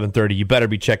 11 and 11:30, you better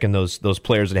be checking those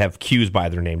players that have cues by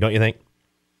their name, don't you think?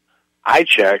 I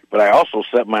check, but I also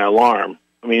set my alarm.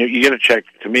 I mean, you got to check,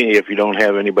 to me, if you don't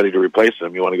have anybody to replace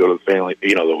them. You want to go to the family,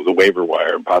 the waiver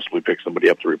wire and possibly pick somebody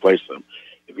up to replace them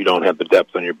if you don't have the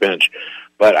depth on your bench.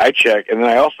 But I check, and then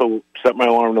I also set my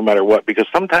alarm no matter what, because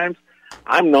sometimes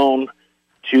I'm known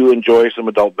to enjoy some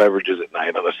adult beverages at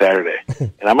night on a Saturday.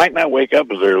 And I might not wake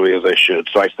up as early as I should.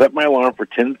 So I set my alarm for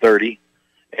 10:30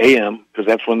 a.m., because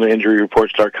that's when the injury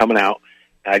reports start coming out.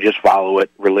 And I just follow it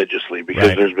religiously,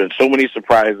 because There's been so many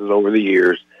surprises over the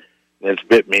years that's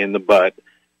bit me in the butt.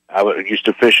 I used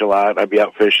to fish a lot. I'd be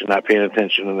out fishing, not paying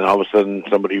attention, and then all of a sudden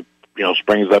somebody,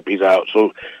 springs up, he's out.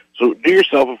 So do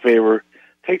yourself a favor.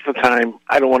 Take the time.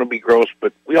 I don't want to be gross,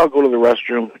 but we all go to the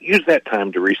restroom. Use that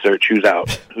time to research who's out,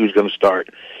 who's going to start.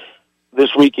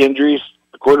 This week, injuries,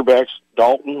 the quarterbacks,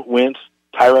 Dalton, Wentz,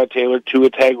 Tyrod Taylor, Tua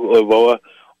Tagovailoa,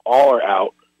 all are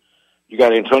out. You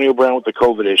got Antonio Brown with the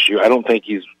COVID issue. I don't think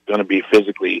he's going to be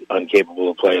physically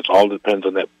incapable to play. It all depends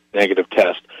on that negative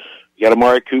test. You got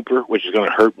Amari Cooper, which is going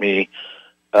to hurt me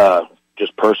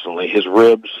just personally. His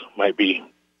ribs might be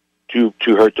too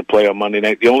hurt to play on Monday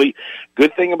night. The only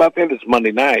good thing about that is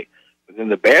Monday night. But then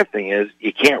the bad thing is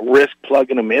you can't risk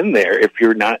plugging him in there if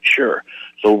you're not sure.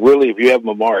 So really, if you have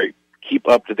Amari, keep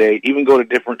up to date. Even go to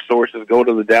different sources. Go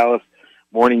to the Dallas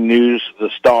Morning News, the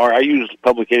Star. I use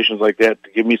publications like that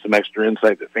to give me some extra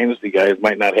insight that fantasy guys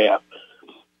might not have.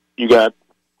 You got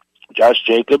Josh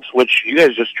Jacobs, which you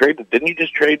guys just traded. Didn't you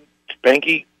just trade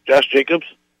Spanky, Josh Jacobs?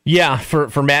 Yeah, for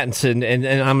Mattinson, and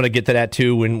I'm going to get to that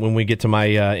too when we get to my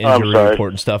injury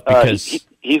report and stuff, because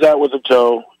he's out with a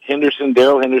toe.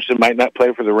 Daryl Henderson might not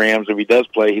play for the Rams. If he does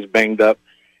play, he's banged up.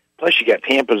 Plus, you got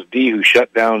Tampa's D, who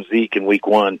shut down Zeke in Week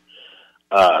 1.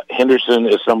 Henderson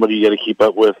is somebody you got to keep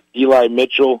up with. Eli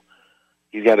Mitchell,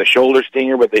 he's got a shoulder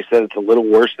stinger, but they said it's a little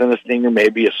worse than a stinger,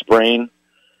 maybe a sprain.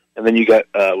 And then you got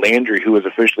Landry, who was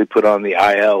officially put on the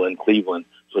IL in Cleveland,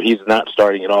 so he's not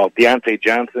starting at all. Deontay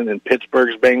Johnson in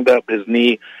Pittsburgh's banged up his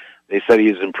knee. They said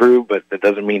he's improved, but that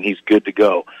doesn't mean he's good to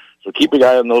go. So keep an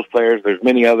eye on those players. There's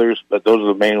many others, but those are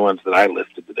the main ones that I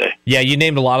listed today. Yeah, you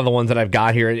named a lot of the ones that I've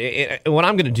got here. What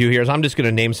I'm going to do here is I'm just going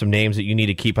to name some names that you need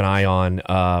to keep an eye on,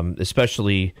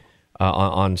 especially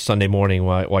on Sunday morning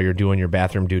while you're doing your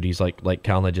bathroom duties, like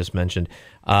Kalna just mentioned.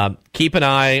 Keep an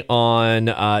eye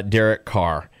on Derek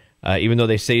Carr. Even though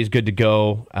they say he's good to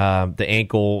go, the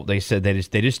ankle, they said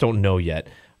they just don't know yet.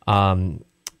 Ben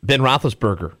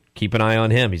Roethlisberger, keep an eye on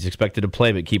him. He's expected to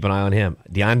play, but keep an eye on him.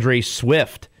 DeAndre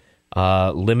Swift,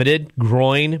 limited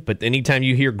groin, but anytime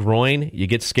you hear groin, you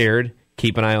get scared.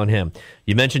 Keep an eye on him.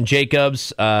 You mentioned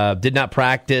Jacobs, did not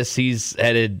practice. He's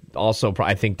headed also,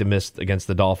 I think, to miss against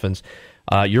the Dolphins.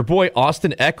 Your boy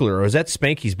Austin Eckler, or is that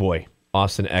Spanky's boy,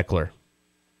 Austin Eckler?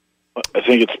 I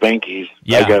think it's Spanky's.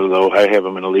 Yeah. I got it, though. I have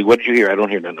him in the league. What did you hear? I don't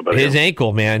hear nothing about his him.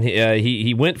 ankle, man.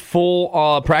 He went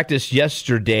full practice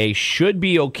yesterday. Should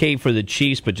be okay for the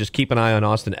Chiefs, but just keep an eye on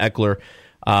Austin Eckler.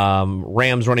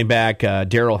 Rams running back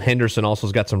Darrell Henderson also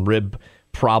has got some rib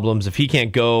problems. If he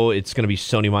can't go, it's going to be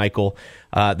Sony Michael.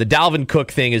 The Dalvin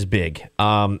Cook thing is big.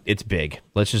 It's big.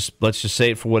 Let's just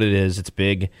say it for what it is. It's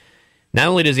big. Not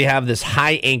only does he have this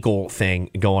high ankle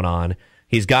thing going on,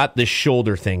 he's got this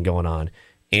shoulder thing going on.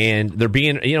 And they're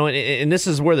being, and this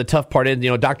is where the tough part is.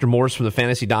 Dr. Morse from the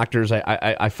Fantasy Doctors,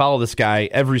 I follow this guy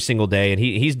every single day, and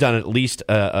he's done at least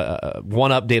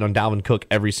one update on Dalvin Cook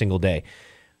every single day.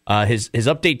 His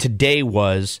update today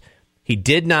was he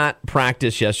did not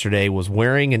practice yesterday, was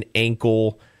wearing an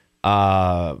ankle,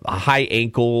 a high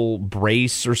ankle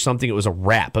brace or something. It was a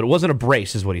wrap, but it wasn't a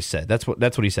brace, is what he said. That's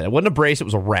what he said. It wasn't a brace, it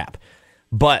was a wrap.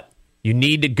 But you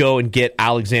need to go and get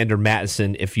Alexander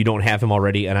Mattison if you don't have him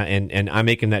already, and I'm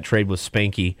making that trade with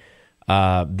Spanky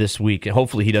this week.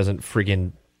 Hopefully he doesn't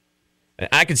friggin'...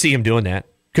 I could see him doing that.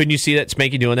 Couldn't you see that,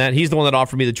 Spanky doing that? He's the one that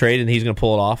offered me the trade, and he's going to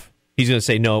pull it off. He's going to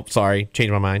say, no, sorry, change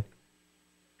my mind.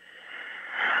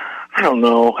 I don't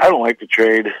know. I don't like the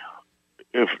trade.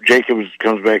 If Jacobs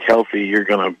comes back healthy, you're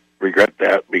going to regret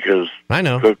that, because I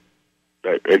know. Cook,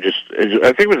 I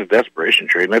think it was a desperation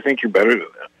trade, and I think you're better than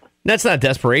that. That's not a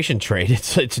desperation trade.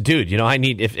 It's dude, I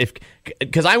need if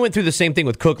because I went through the same thing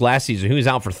with Cook last season. He was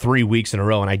out for 3 weeks in a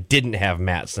row, and I didn't have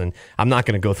Mattson. I'm not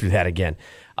going to go through that again.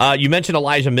 You mentioned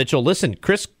Elijah Mitchell. Listen,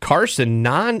 Chris Carson,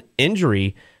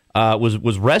 non-injury,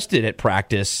 was rested at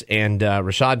practice, and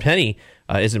Rashad Penny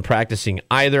isn't practicing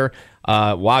either.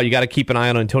 Wow, you got to keep an eye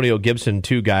on Antonio Gibson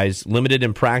too, guys. Limited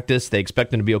in practice. They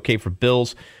expect him to be okay for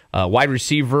Bills. Wide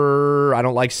receiver, I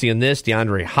don't like seeing this.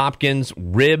 DeAndre Hopkins,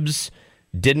 ribs.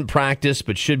 Didn't practice,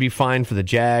 but should be fine for the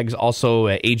Jags. Also,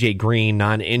 A.J. Green,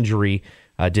 non-injury,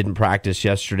 didn't practice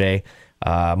yesterday.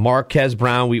 Marquez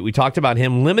Brown, we talked about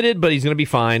him. Limited, but he's going to be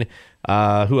fine.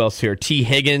 Who else here? T.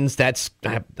 Higgins.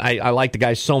 I like the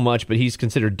guy so much, but he's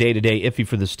considered day-to-day iffy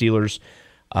for the Steelers.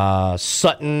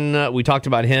 Sutton, we talked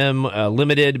about him.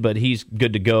 Limited, but he's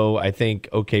good to go, I think.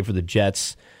 Okay for the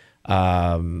Jets.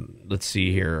 Let's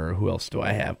see here. Who else do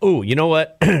I have? Oh, you know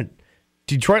what?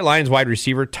 Detroit Lions wide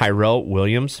receiver Tyrell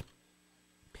Williams.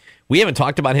 We haven't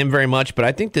talked about him very much, but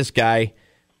I think this guy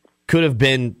could have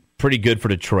been pretty good for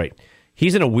Detroit.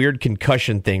 He's in a weird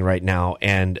concussion thing right now,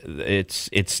 and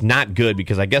it's not good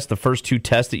because I guess the first 2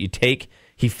 tests that you take,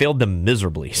 he failed them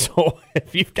miserably. So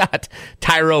if you've got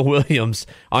Tyrell Williams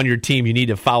on your team, you need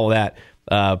to follow that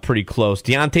pretty close.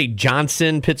 Deontay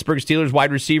Johnson, Pittsburgh Steelers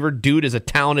wide receiver. Dude is a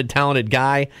talented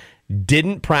guy.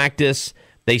 Didn't practice.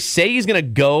 They say he's going to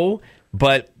go,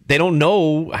 but they don't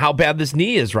know how bad this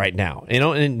knee is right now.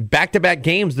 In back-to-back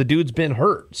games, the dude's been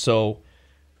hurt, so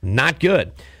not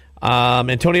good.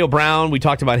 Antonio Brown, we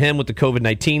talked about him with the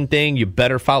COVID-19 thing. You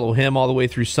better follow him all the way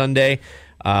through Sunday.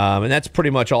 And that's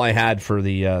pretty much all I had for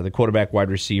the quarterback, wide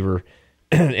receiver,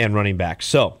 and running back.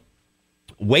 So,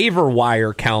 waiver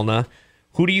wire, Kalna.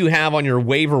 Who do you have on your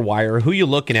waiver wire? Who are you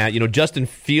looking at? Justin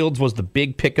Fields was the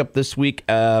big pickup this week,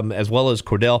 as well as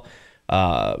Cordell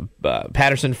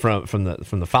Patterson from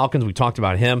the Falcons. We talked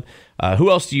about him. Who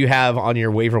else do you have on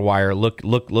your waiver wire? Look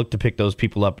to pick those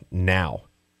people up now.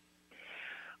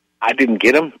 I didn't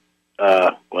get him.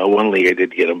 One league I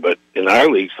did get him, but in our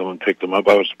league, someone picked him up.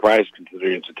 I was surprised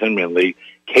considering it's a 10-man league.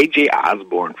 KJ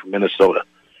Osborne from Minnesota.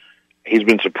 He's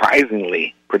been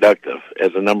surprisingly productive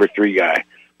as a number 3 guy.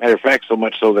 Matter of fact, so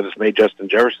much so that it's made Justin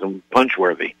Jefferson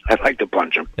punch-worthy. I'd like to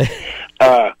punch him.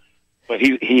 But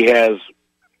he has,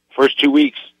 first 2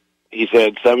 weeks, he's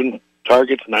had 7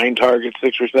 targets, 9 targets,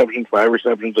 6 receptions, 5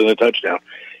 receptions, and a touchdown.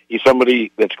 He's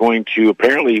somebody that's going to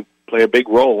apparently play a big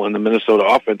role in the Minnesota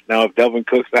offense. Now, if Delvin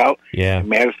Cook's out, and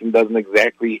Madison doesn't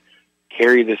exactly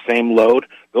carry the same load,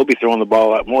 they'll be throwing the ball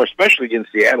a lot more, especially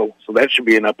against Seattle. So that should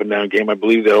be an up-and-down game. I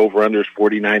believe the over-under is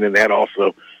 49 in that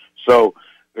also. So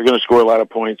they're going to score a lot of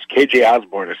points. KJ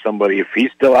Osborne is somebody, if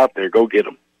he's still out there, go get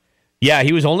him. Yeah,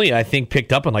 he was only, I think,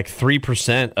 picked up in like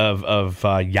 3% of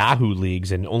Yahoo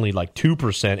leagues and only like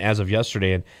 2% as of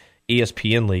yesterday in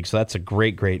ESPN league. So that's a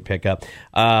great pickup.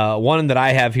 One that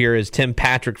I have here is Tim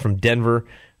Patrick from Denver.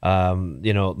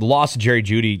 The loss of Jerry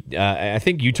Jeudy, I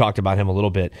think you talked about him a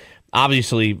little bit.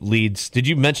 Obviously leads. Did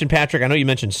you mention Patrick? I know you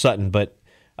mentioned Sutton, but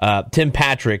Tim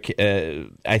Patrick,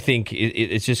 I think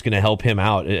it's just going to help him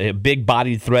out. A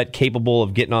big-bodied threat, capable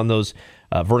of getting on those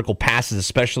vertical passes,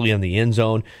 especially in the end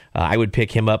zone. I would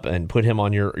pick him up and put him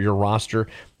on your roster.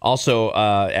 Also,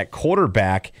 at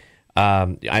quarterback,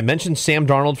 I mentioned Sam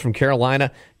Darnold from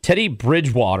Carolina. Teddy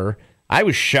Bridgewater, I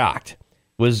was shocked,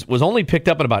 was only picked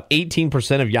up in about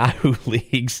 18% of Yahoo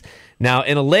leagues. Now,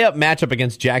 in a layup matchup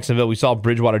against Jacksonville, we saw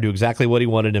Bridgewater do exactly what he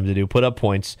wanted him to do, put up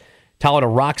points. Tallied a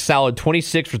rock-solid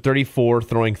 26 for 34,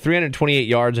 throwing 328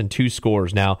 yards and 2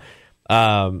 scores. Now,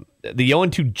 the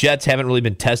 0-2 Jets haven't really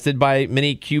been tested by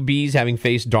many QBs, having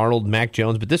faced Darnold and Mac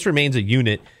Jones, but this remains a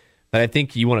unit that I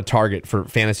think you want to target for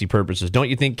fantasy purposes. Don't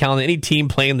you think, Colin, any team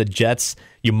playing the Jets,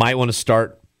 you might want to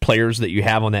start players that you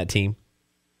have on that team?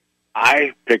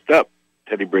 I picked up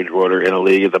Teddy Bridgewater in a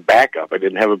league as a backup. I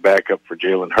didn't have a backup for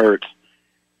Jalen Hurts,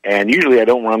 and usually I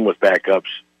don't run with backups,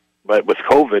 but with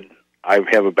COVID, I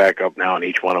have a backup now in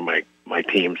each one of my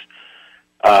teams.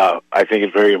 I think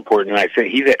it's very important, and I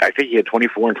think he had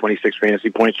 24 and 26 fantasy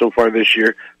points so far this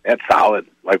year. That's solid.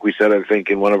 Like we said, I think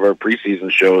in one of our preseason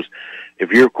shows,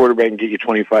 if you're a quarterback and get you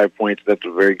 25 points, that's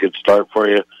a very good start for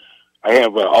you. I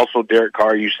have also Derek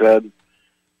Carr. You said,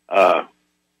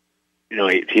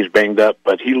 he's banged up,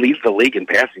 but he leads the league in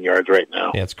passing yards right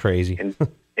now. Yeah, it's crazy.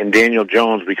 And Daniel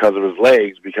Jones, because of his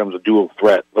legs, becomes a dual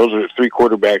threat. Those are 3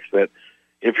 quarterbacks that,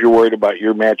 if you're worried about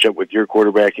your matchup with your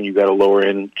quarterback and you've got a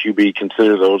lower-end QB,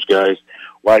 consider those guys.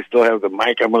 While I still have the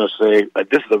mic, I'm going to say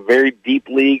this is a very deep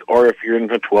league, or if you're in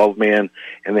a 12-man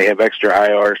and they have extra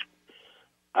IRs,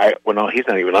 he's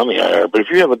not even on the IR, but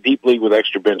if you have a deep league with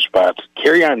extra bench spots,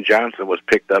 Kerryon Johnson was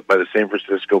picked up by the San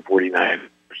Francisco 49ers.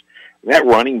 And that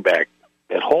running back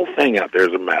That whole thing out there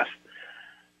is a mess.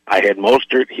 I had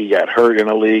Mostert. He got hurt in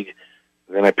a league.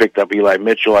 Then I picked up Eli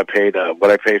Mitchell. I paid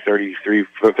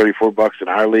 $34 in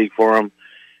our league for him,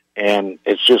 and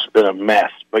it's just been a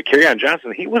mess. But Kerryon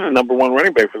Johnson, he was the number one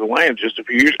running back for the Lions just a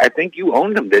few years. I think you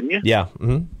owned him, didn't you? Yeah.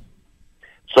 Mm-hmm.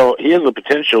 So he has the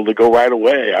potential to go right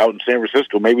away out in San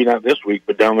Francisco, maybe not this week,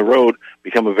 but down the road,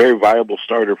 become a very viable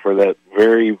starter for that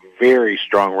very, very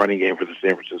strong running game for the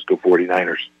San Francisco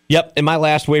 49ers. Yep, and my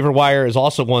last waiver wire is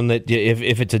also one that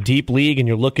if it's a deep league and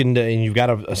you're looking to, and you've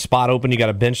got a spot open, you got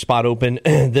a bench spot open.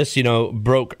 This,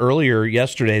 broke earlier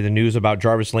yesterday. The news about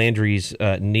Jarvis Landry's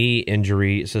knee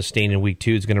injury sustained in week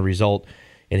 2 is going to result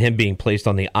in him being placed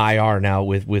on the IR now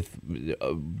with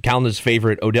Calna's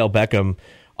favorite Odell Beckham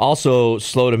also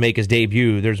slow to make his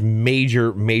debut. There's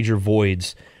major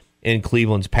voids in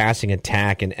Cleveland's passing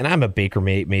attack, and I'm a Baker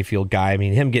Mayfield guy. I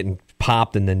mean, him getting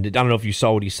popped, and then I don't know if you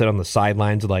saw what he said on the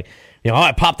sidelines, like,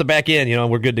 I popped it back in,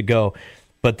 we're good to go.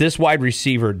 But this wide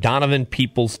receiver, Donovan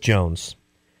Peoples-Jones,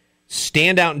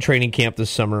 stand out in training camp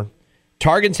this summer.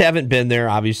 Targets haven't been there.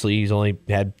 Obviously, he's only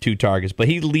had 2 targets, but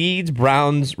he leads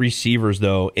Browns receivers,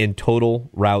 though, in total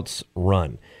routes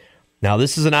run. Now,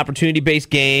 this is an opportunity-based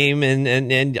game,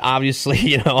 and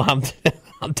obviously, I'm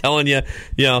telling you,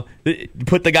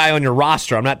 put the guy on your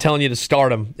roster. I'm not telling you to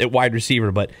start him at wide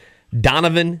receiver, but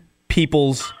Donovan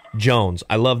Peoples-Jones.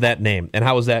 I love that name. And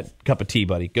how was that cup of tea,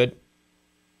 buddy? Good?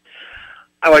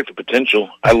 I like the potential.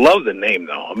 I love the name,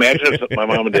 though. Imagine if my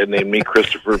mom and dad named me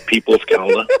Christopher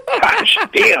Peoples-Kalna. Gosh,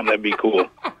 damn, that'd be cool.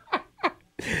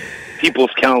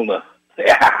 Peoples-Kalna.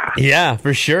 Yeah,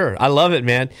 for sure. I love it,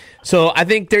 man. So I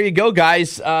think there you go,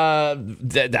 guys. Those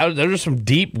are some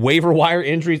deep waiver wire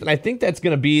injuries, and I think that's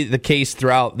going to be the case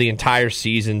throughout the entire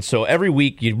season. So every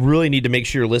week, you really need to make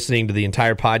sure you're listening to the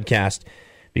entire podcast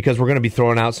because we're going to be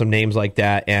throwing out some names like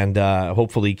that, and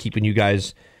hopefully keeping you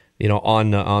guys,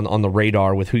 on the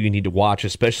radar with who you need to watch,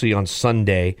 especially on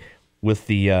Sunday with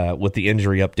the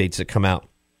injury updates that come out.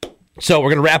 So we're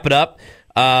going to wrap it up.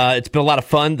 It's been a lot of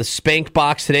fun. The Spank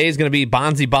box today is going to be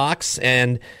Bonzi box,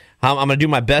 and I'm going to do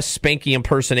my best Spanky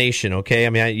impersonation, okay? I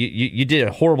mean, you did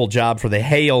a horrible job for the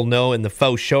hey, oh, no, and the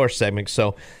faux sure segment,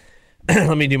 so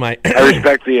let me do my... I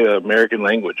respect the American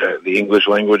language. The English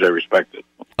language, I respect it.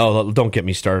 Oh, don't get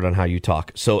me started on how you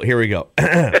talk. So here we go.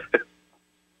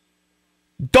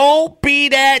 Don't be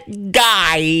that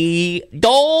guy.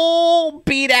 Don't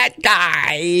be that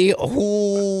guy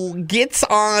who gets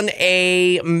on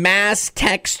a mass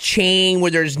text chain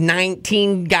where there's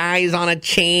 19 guys on a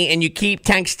chain and you keep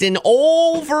texting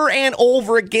over and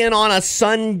over again on a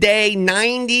Sunday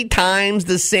 90 times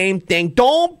the same thing.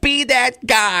 Don't be that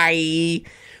guy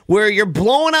where you're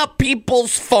blowing up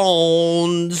people's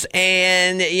phones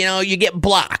and, you get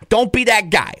blocked. Don't be that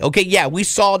guy. Okay, yeah, we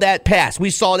saw that pass. We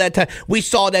saw that time. We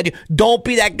saw that. Don't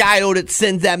be that guy that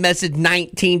sends that message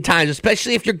 19 times,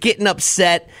 especially if you're getting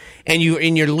upset and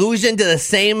you're losing to the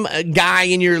same guy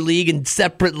in your league in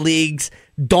separate leagues.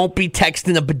 Don't be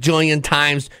texting a bajillion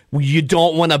times. You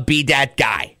don't want to be that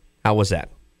guy. How was that?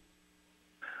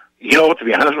 To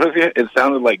be honest with you, it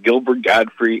sounded like Gilbert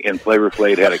Godfrey and Flavor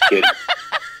Flav had a kid.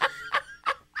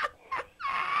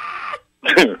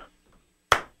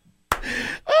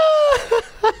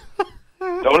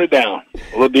 Tone it down.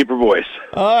 A little deeper voice.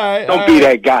 All right. Don't be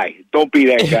that guy. Don't be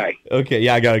that guy. Okay,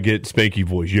 yeah, I got to get Spanky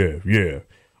voice. Yeah.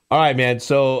 All right, man.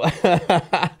 So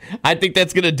I think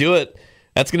that's going to do it.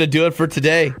 That's going to do it for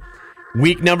today.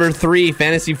 Week number 3,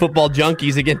 Fantasy Football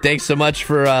Junkies. Again, thanks so much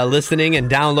for listening and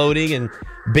downloading and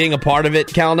being a part of it,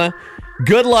 Kalna.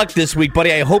 Good luck this week,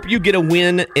 buddy. I hope you get a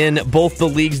win in both the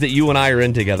leagues that you and I are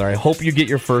in together. I hope you get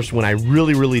your first win. I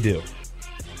really, really do.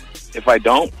 If I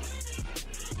don't,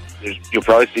 you'll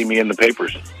probably see me in the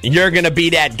papers. You're going to be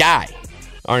that guy,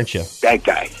 aren't you? That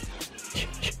guy.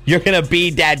 You're going to be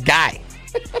that guy.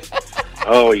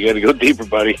 Oh, you got to go deeper,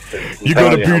 buddy. You're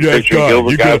going to be that guy.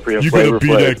 You're going to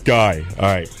be that guy. All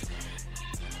right.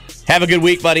 Have a good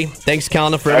week, buddy. Thanks,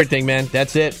 Kalna, for everything, man.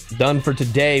 That's it. Done for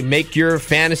today. Make your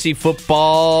fantasy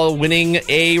football winning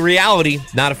a reality,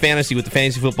 not a fantasy with the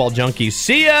Fantasy Football Junkies.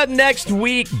 See ya next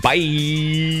week.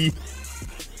 Bye.